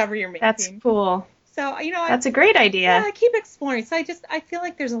whatever you're making. That's cool. So that's a great idea. Yeah, I keep exploring. So I feel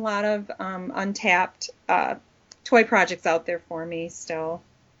like there's a lot of untapped toy projects out there for me still.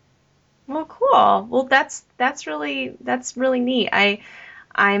 Well, cool. Well, that's really neat.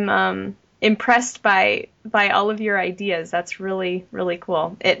 I'm impressed by all of your ideas. That's really, really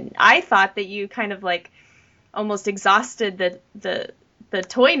cool. I thought that you kind of like almost exhausted the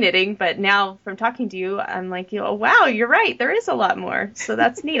toy knitting, but now from talking to you, I'm like, oh, wow, you're right. There is a lot more. So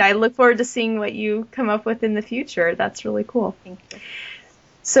that's neat. I look forward to seeing what you come up with in the future. That's really cool. Thank you.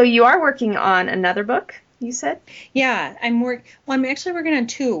 So you are working on another book, you said? Yeah, I'm actually working on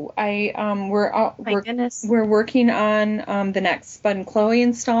two. Goodness. We're working on the next Spud and Chloe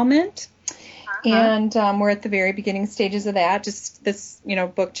installment. And we're at the very beginning stages of that. Just this,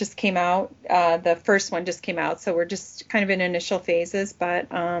 book just came out. The first one just came out, so we're just kind of in initial phases. But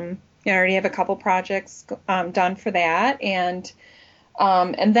I already have a couple projects done for that, and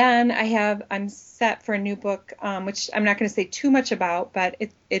then I'm set for a new book, which I'm not going to say too much about, but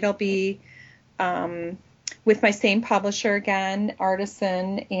it'll be with my same publisher again,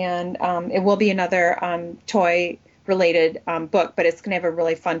 Artisan, and it will be another toy related book, but it's going to have a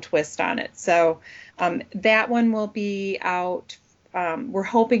really fun twist on it. So that one will be out, we're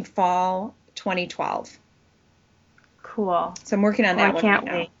hoping fall 2012. Cool. So I'm working on that one right now. I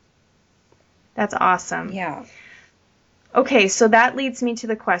can't wait. That's awesome. Yeah. Okay, so that leads me to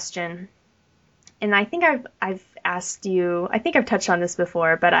the question, and I think I've asked you, I think I've touched on this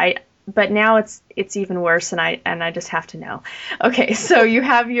before, but now it's even worse, and I just have to know. Okay, so you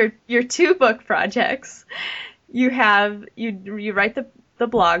have your two book projects. You write the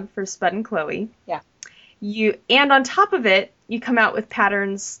blog for Spud and Chloe. Yeah. And on top of it, you come out with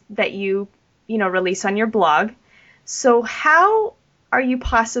patterns that you release on your blog. So how are you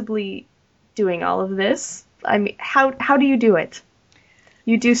possibly doing all of this? I mean, how do you do it?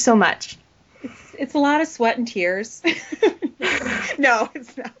 You do so much. It's a lot of sweat and tears. No,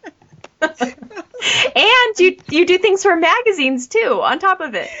 it's not. And you do things for magazines too, on top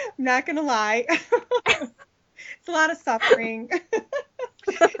of it. I'm not gonna lie. It's a lot of suffering.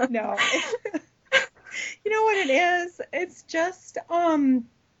 No. You know what it is? It's just, I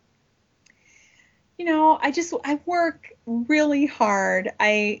work really hard.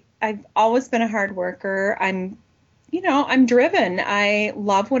 I've always been a hard worker. I'm driven. I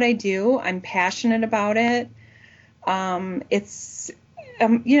love what I do. I'm passionate about it. It's,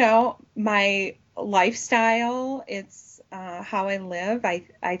 my lifestyle. It's how I live.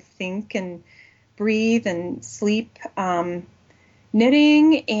 I think and breathe and sleep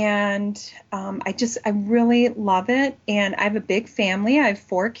knitting, and I really love it. And I have a big family. I have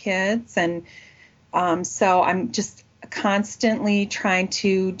 4 kids, and so I'm just constantly trying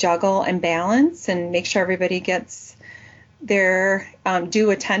to juggle and balance and make sure everybody gets their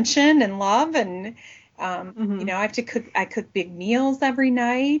due attention and love. And I have to cook. I cook big meals every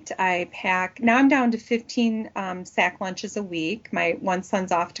night. I pack. Now I'm down to 15 sack lunches a week. My one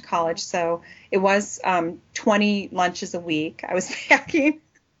son's off to college, so it was 20 lunches a week I was packing.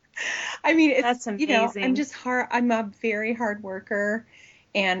 I mean, that's amazing. I'm just hard. I'm a very hard worker,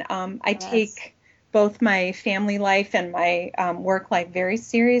 and I take both my family life and my work life very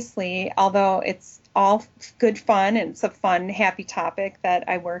seriously. Although it's all good fun and it's a fun, happy topic that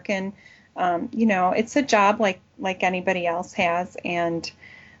I work in. It's a job like anybody else has, and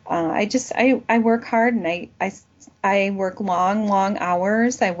I work hard, and I work long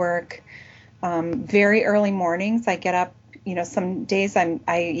hours. I work very early mornings. I get up, some days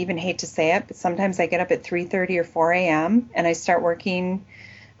I even hate to say it, but sometimes I get up at 3:30 or 4 a.m. and I start working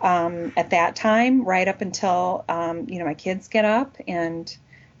at that time right up until, my kids get up and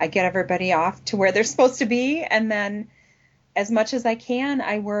I get everybody off to where they're supposed to be. And then as much as I can,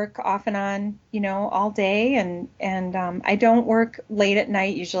 I work off and on, all day. And I don't work late at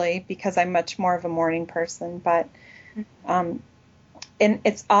night usually because I'm much more of a morning person. But and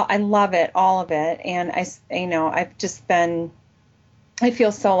I love it, all of it. And I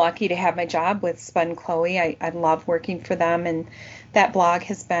feel so lucky to have my job with Spud and Chloe. I love working for them, and that blog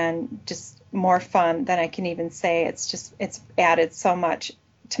has been just more fun than I can even say. It's added so much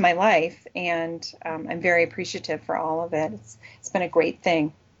to my life, and I'm very appreciative for all of it. It's been a great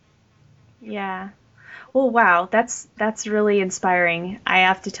thing. Yeah. Well, wow, that's really inspiring. I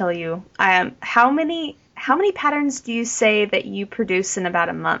have to tell you, how many patterns do you say that you produce in about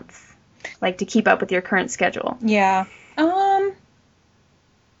a month, like to keep up with your current schedule? Yeah.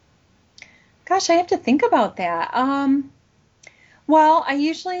 Gosh, I have to think about that. Well, I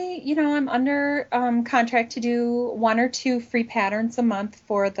usually, I'm under contract to do 1 or 2 free patterns a month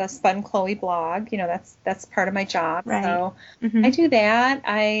for the Spud and Chloe blog. That's part of my job. Right. So Mm-hmm. I do that.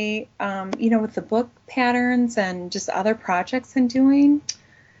 With the book patterns and just other projects I'm doing.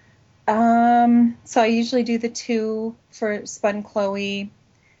 So I usually do the 2 for Spud and Chloe.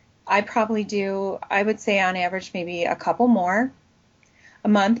 I probably do, I would say on average, maybe a couple more a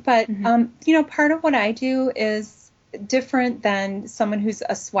month. But, part of what I do is different than someone who's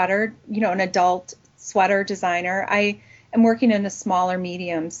a sweater, an adult sweater designer. I am working in a smaller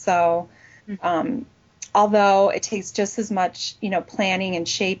medium. So, although it takes just as much, planning and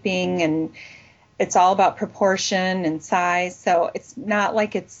shaping, and it's all about proportion and size. So it's not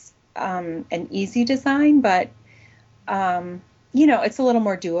like it's an easy design, but, it's a little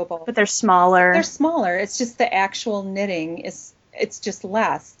more doable. But they're smaller. They're smaller. It's just the actual knitting it's just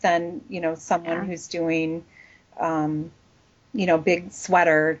less than, someone who's doing, big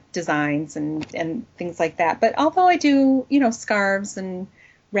sweater designs and things like that. But although I do, scarves and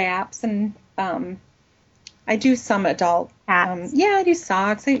wraps, and I do some adult hats. I do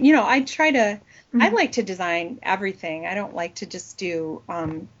socks. I try to I like to design everything. I don't like to just do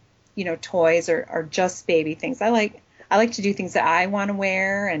toys or just baby things. I like to do things that I want to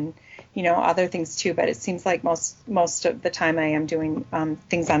wear, and other things too, but it seems like most of the time I am doing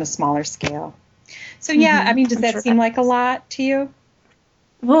things on a smaller scale. So yeah, I mean, does that seem like a lot to you?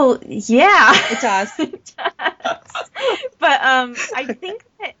 Well, yeah. It does. It does. But I think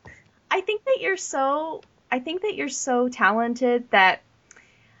that you're so talented that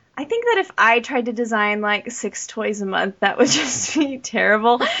I think that if I tried to design like 6 toys a month, that would just be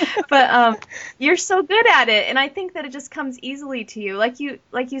terrible. But you're so good at it, and I think that it just comes easily to you. Like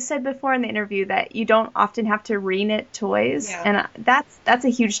you said before in the interview, that you don't often have to re-knit toys, and that's a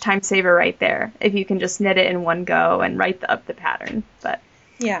huge time saver right there. If you can just knit it in one go and write up the pattern, but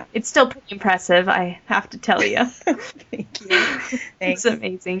yeah, it's still pretty impressive, I have to tell you. Thank you. Thanks. It's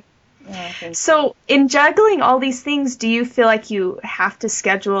amazing. So in juggling all these things, do you feel like you have to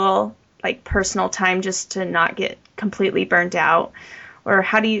schedule like personal time just to not get completely burnt out? Or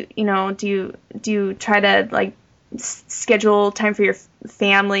how do you try to like schedule time for your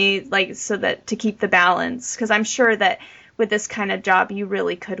family, like so that to keep the balance? Because I'm sure that with this kind of job, you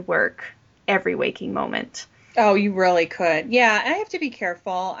really could work every waking moment. Oh, you really could. Yeah, I have to be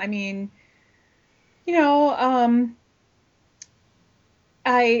careful. I mean,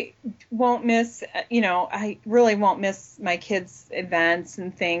 I won't miss, I really won't miss my kids' events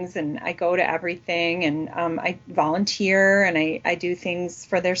and things, and I go to everything, and I volunteer, and I do things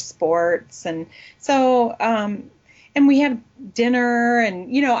for their sports, and so, and we have dinner,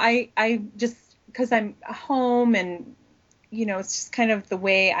 and, I just, because I'm home, and, it's just kind of the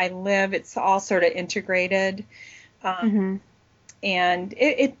way I live, it's all sort of integrated, and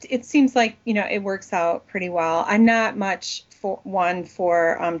it seems like, it works out pretty well. I'm not much for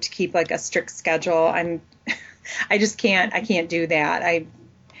to keep like a strict schedule. I can't do that. I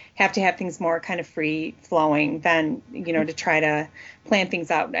have to have things more kind of free flowing than, to try to plan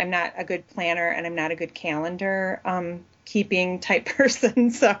things out. I'm not a good planner, and I'm not a good calendar keeping type person.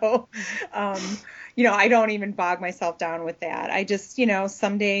 So, I don't even bog myself down with that. I just,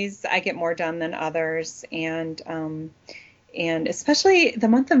 some days I get more done than others. And especially the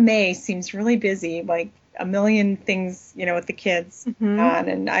month of May seems really busy, like a million things, with the kids on,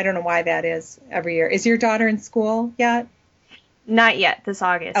 and I don't know why that is every year. Is your daughter in school yet? Not yet, this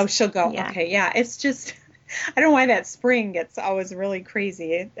August. Oh, she'll go. Yeah. Okay. Yeah. It's just, I don't know why that spring gets always really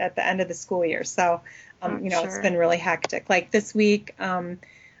crazy at the end of the school year. So, it's Sure. been really hectic. Like this week, I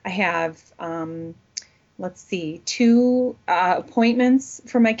have, let's see, two appointments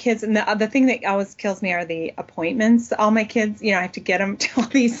for my kids. And the thing that always kills me are the appointments. All my kids, I have to get them to all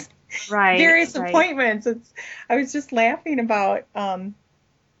these Right, various right. appointments. I was just laughing about, I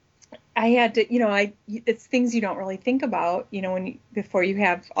had to, it's things you don't really think about, before you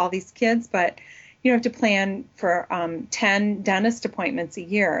have all these kids, but you have to plan for 10 dentist appointments a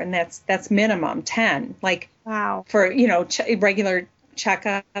year, and that's minimum 10, like Wow. for, regular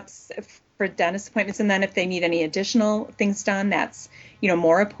checkups for dentist appointments. And then if they need any additional things done, that's,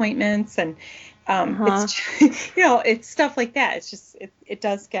 more appointments. And Uh-huh. it's, it's stuff like that. It's just, it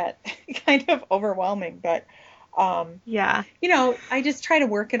does get kind of overwhelming, but Yeah. I just try to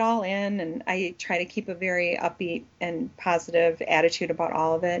work it all in, and I try to keep a very upbeat and positive attitude about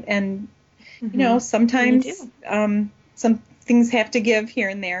all of it. And, Hmm. You sometimes do. some things have to give here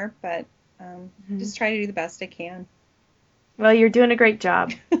and there, but Hmm. just try to do the best I can. Well, you're doing a great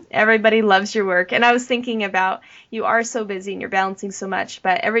job. Everybody loves your work. And I was thinking about you are so busy and you're balancing so much,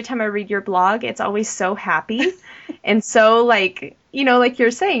 but every time I read your blog, it's always so happy. And so like, like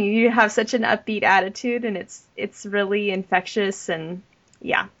you're saying, you have such an upbeat attitude and it's really infectious and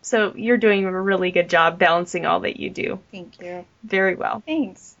yeah. So you're doing a really good job balancing all that you do. Thank you. Very well.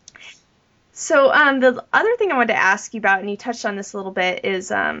 Thanks. So the other thing I wanted to ask you about, and you touched on this a little bit,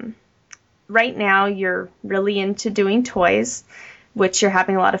 is right now you're really into doing toys, which you're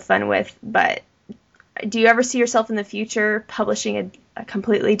having a lot of fun with, but do you ever see yourself in the future publishing a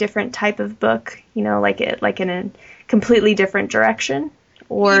completely different type of book, like in a completely different direction?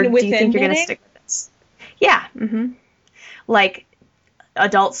 Or do you think Within you're going to knitting? stick with this? Yeah, like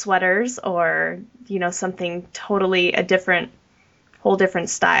adult sweaters or, something totally whole different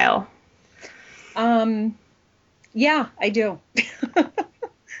style. Um, yeah, I do.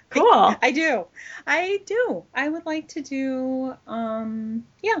 Cool. I do. I do. I would like to do,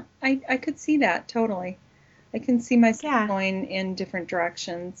 yeah, I could see that totally. I can see myself Yeah. going in different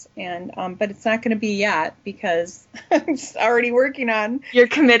directions, and but it's not going to be yet because I'm just already working on. You're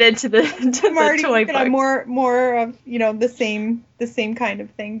committed to the to I'm the already toy working on books. more of the same kind of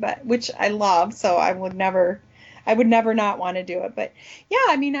thing, but which I love. So I would never not want to do it. But yeah,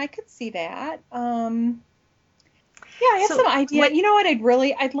 I mean, I could see that. Yeah, I have some So idea. what You know what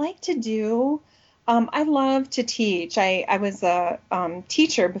I'd like to do? I love to teach. I was a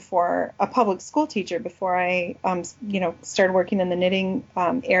teacher before, a public school teacher before I, started working in the knitting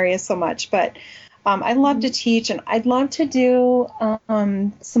area so much. But I love to Mhm. teach, and I'd love to do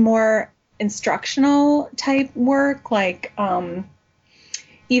some more instructional type work, like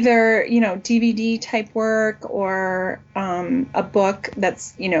either DVD type work or a book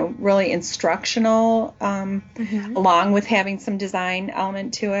that's really instructional, Mhm. along with having some design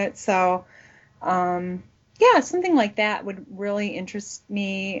element to it. So yeah, something like that would really interest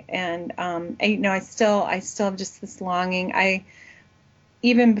me. And I still have just this longing. I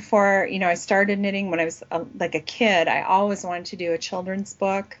Even before I started knitting, when I was like a kid, I always wanted to do a children's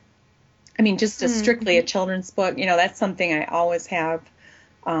book. I mean, just strictly a Mhm. children's book. That's something I always have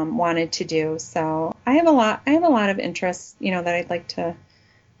wanted to do. So I have a lot of interests, that I'd like to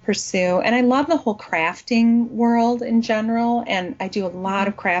pursue. And I love the whole crafting world in general. And I do a lot Mhm.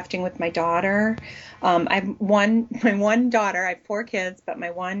 of crafting with my daughter. My one daughter, I have four kids, but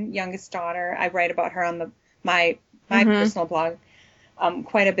my one youngest daughter, I write about her on my Mhm. personal blog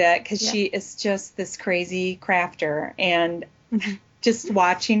quite a bit because Yeah. she is just this crazy crafter. And Mhm. just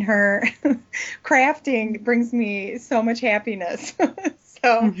watching her crafting brings me so much happiness.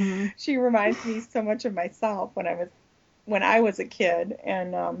 So Mhm. she reminds me so much of myself when I was a kid.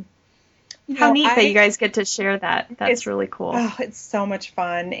 And How neat that you I guys get to share that. That's it's really cool. oh, it's so much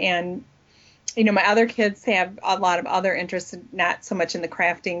fun. And my other kids have a lot of other interests, not so much in the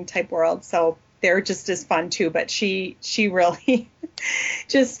crafting type world, so they're just as fun too. But she really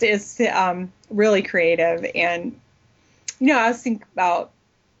just is really creative. And I was thinking about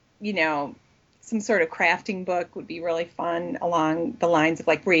you know, some sort of crafting book would be really fun, along the lines of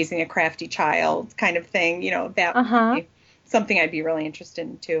like raising a crafty child kind of thing. That would Uh-huh. be something I'd be really interested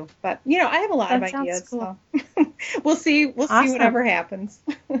in too. But I have a lot of That sounds ideas, cool. so we'll see Awesome. whatever happens.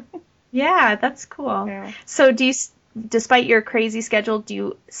 Yeah, that's cool. Yeah. So despite your crazy schedule, do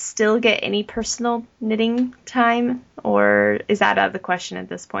you still get any personal knitting time, or is that out of the question at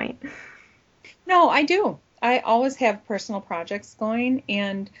this point? No, I do. I always have personal projects going,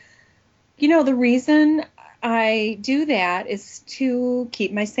 and the reason I do that is to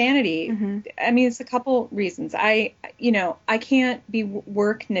keep my sanity. Hmm. I mean, it's a couple reasons. I can't be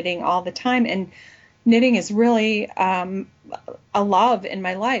work knitting all the time, and knitting is really a love in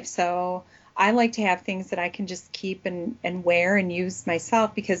my life. So I like to have things that I can just keep and wear and use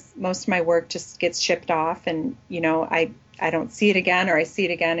myself, because most of my work just gets shipped off, and I don't see it again, or I see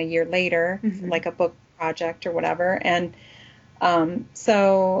it again a year later, like a book project or whatever. And I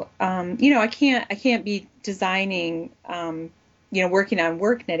can't be designing, working on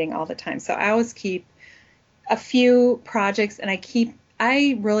work knitting all the time. So I always keep a few projects, and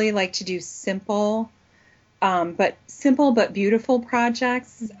I really like to do simple but beautiful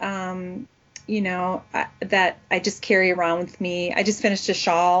projects, that I just carry around with me. I just finished a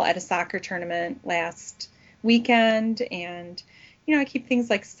shawl at a soccer tournament last weekend, and I keep things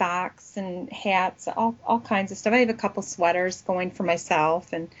like socks and hats, all kinds of stuff. I have a couple sweaters going for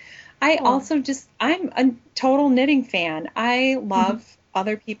myself, and I also I'm a total knitting fan. I love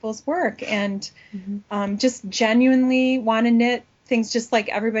other people's work, and just genuinely want to knit things just like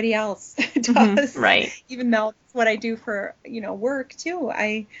everybody else does. Right. Even though it's what I do for, work too.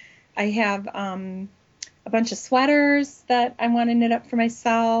 I have a bunch of sweaters that I want to knit up for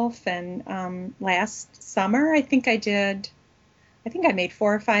myself. And last summer, I think I made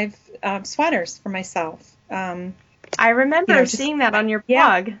 4 or 5 sweaters for myself. I remember seeing that on your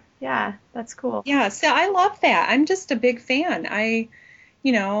blog. Yeah, that's cool. Yeah, so I love that. I'm just a big fan. I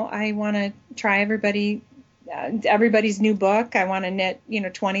want to try everybody's new book. I want to knit,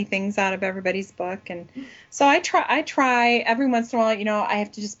 20 things out of everybody's book. And so I try every once in a while, I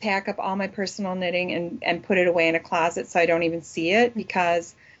have to just pack up all my personal knitting and put it away in a closet so I don't even see it,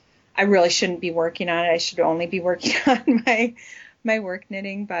 because I really shouldn't be working on it. I should only be working on my work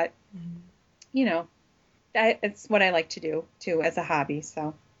knitting. But, it's what I like to do too as a hobby.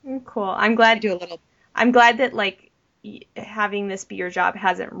 So cool. I'm glad I do a little. I'm glad that having this be your job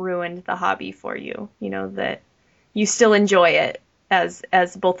hasn't ruined the hobby for you, that you still enjoy it as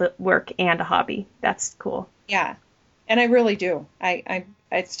both a work and a hobby. That's cool. Yeah. And I really do.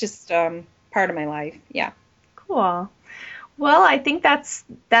 It's just part of my life. Yeah. Cool. Well, I think that's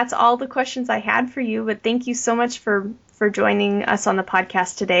all the questions I had for you, but thank you so much for joining us on the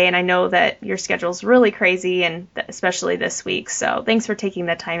podcast today. And I know that your schedule's really crazy, and especially this week. So thanks for taking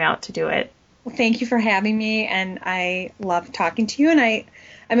the time out to do it. Well, thank you for having me, and I love talking to you, and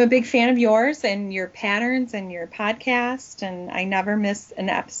I'm a big fan of yours and your patterns and your podcast, and I never miss an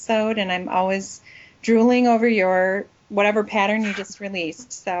episode, and I'm always drooling over your whatever pattern you just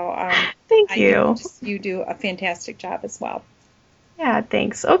released. So thank you. You do a fantastic job as well. Yeah,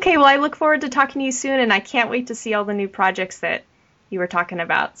 thanks. Okay, well, I look forward to talking to you soon, and I can't wait to see all the new projects that you were talking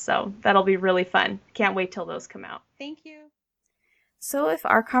about, so that'll be really fun. Can't wait till those come out. Thank you. So if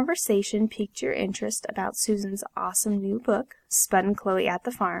our conversation piqued your interest about Susan's awesome new book, Spud and Chloe at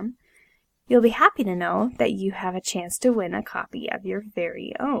the Farm, you'll be happy to know that you have a chance to win a copy of your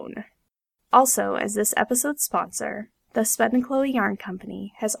very own. Also, as this episode's sponsor, the Spud and Chloe Yarn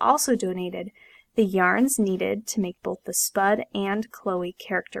Company has also donated the yarns needed to make both the Spud and Chloe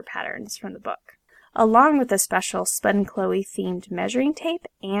character patterns from the book, along with a special Spud and Chloe themed measuring tape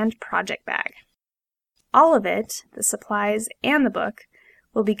and project bag. All of it, the supplies and the book,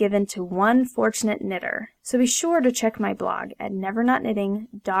 will be given to one fortunate knitter, so be sure to check my blog at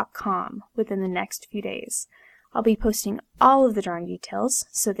nevernotKnitting.com within the next few days. I'll be posting all of the drawing details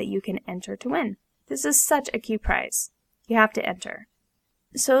so that you can enter to win. This is such a cute prize. You have to enter.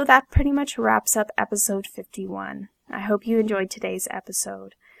 So that pretty much wraps up episode 51. I hope you enjoyed today's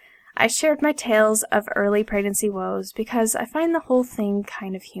episode. I shared my tales of early pregnancy woes because I find the whole thing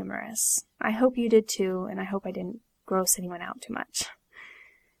kind of humorous. I hope you did too, and I hope I didn't gross anyone out too much.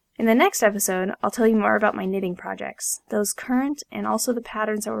 In the next episode, I'll tell you more about my knitting projects, those current and also the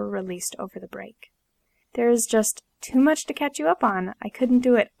patterns that were released over the break. There is just too much to catch you up on. I couldn't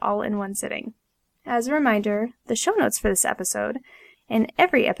do it all in one sitting. As a reminder, the show notes for this episode and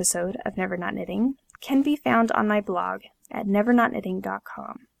every episode of Never Not Knitting can be found on my blog at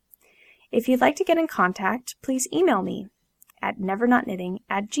nevernotKnitting.com. If you'd like to get in contact, please email me at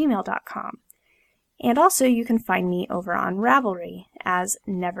nevernotKnitting@gmail.com. And also you can find me over on Ravelry as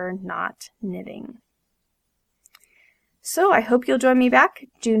Never Not Knitting. So I hope you'll join me back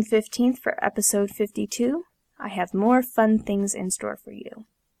June 15th for episode 52. I have more fun things in store for you.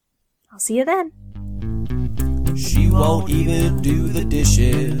 I'll see you then. She won't even do the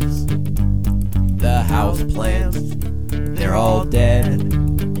dishes. The house plants, they're all dead.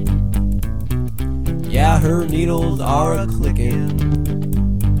 Yeah, her needles are a-clicking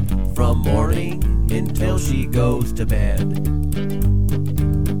from morning until she goes to bed.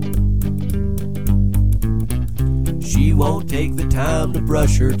 She won't take the time to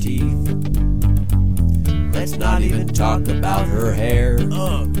brush her teeth. Let's not even talk about her hair.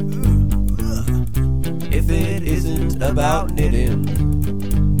 about knitting.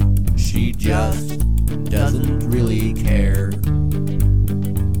 She just doesn't really care.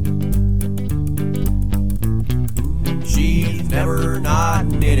 She's never not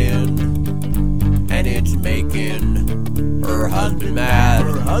knitting, and it's making her husband mad.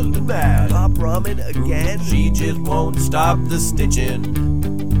 Her husband mad. Pop ramen again? She just won't stop the stitching,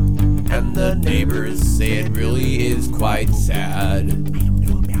 and the neighbors say it really is quite sad. I don't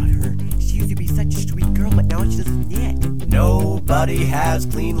know about her. She used to be such a sweet girl, but now she doesn't knit. Nobody has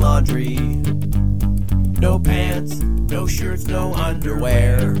clean laundry. No pants, no shirts, no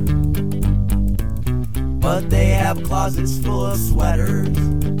underwear. But they have closets full of sweaters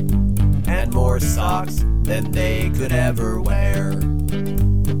and more socks than they could ever wear.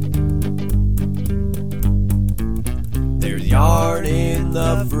 There's yarn in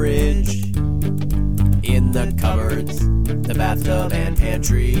the fridge, in the cupboards, the bathtub and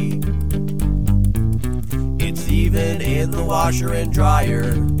pantry. It's even in the washer and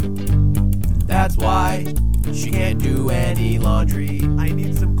dryer. That's why she can't do any laundry. I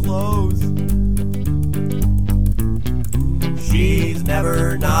need some clothes. She's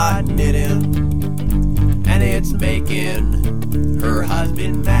never not knitting, and it's making her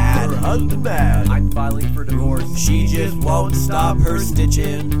husband mad. Her husband mad. I'm filing for divorce. She just won't stop her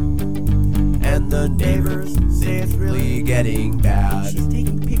stitching, and the neighbors say it's really getting bad. She's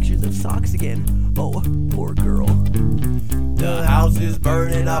taking pictures of socks again. Oh, poor girl. The house is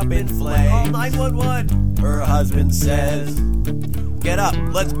burning up in flames. Call 911. Her husband says, "Get up,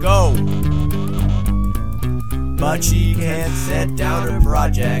 let's go." But she can't set down her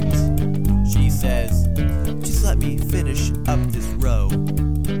project. She says, Just let me finish up this row.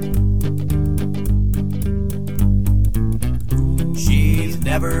 she's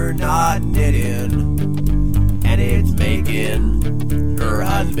never not knitting, and it's making her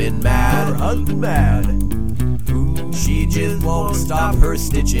husband mad. Her husband mad. She just won't stop her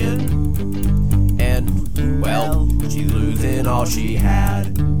stitching, and, well, she's losing all she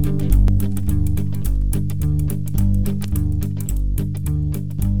had.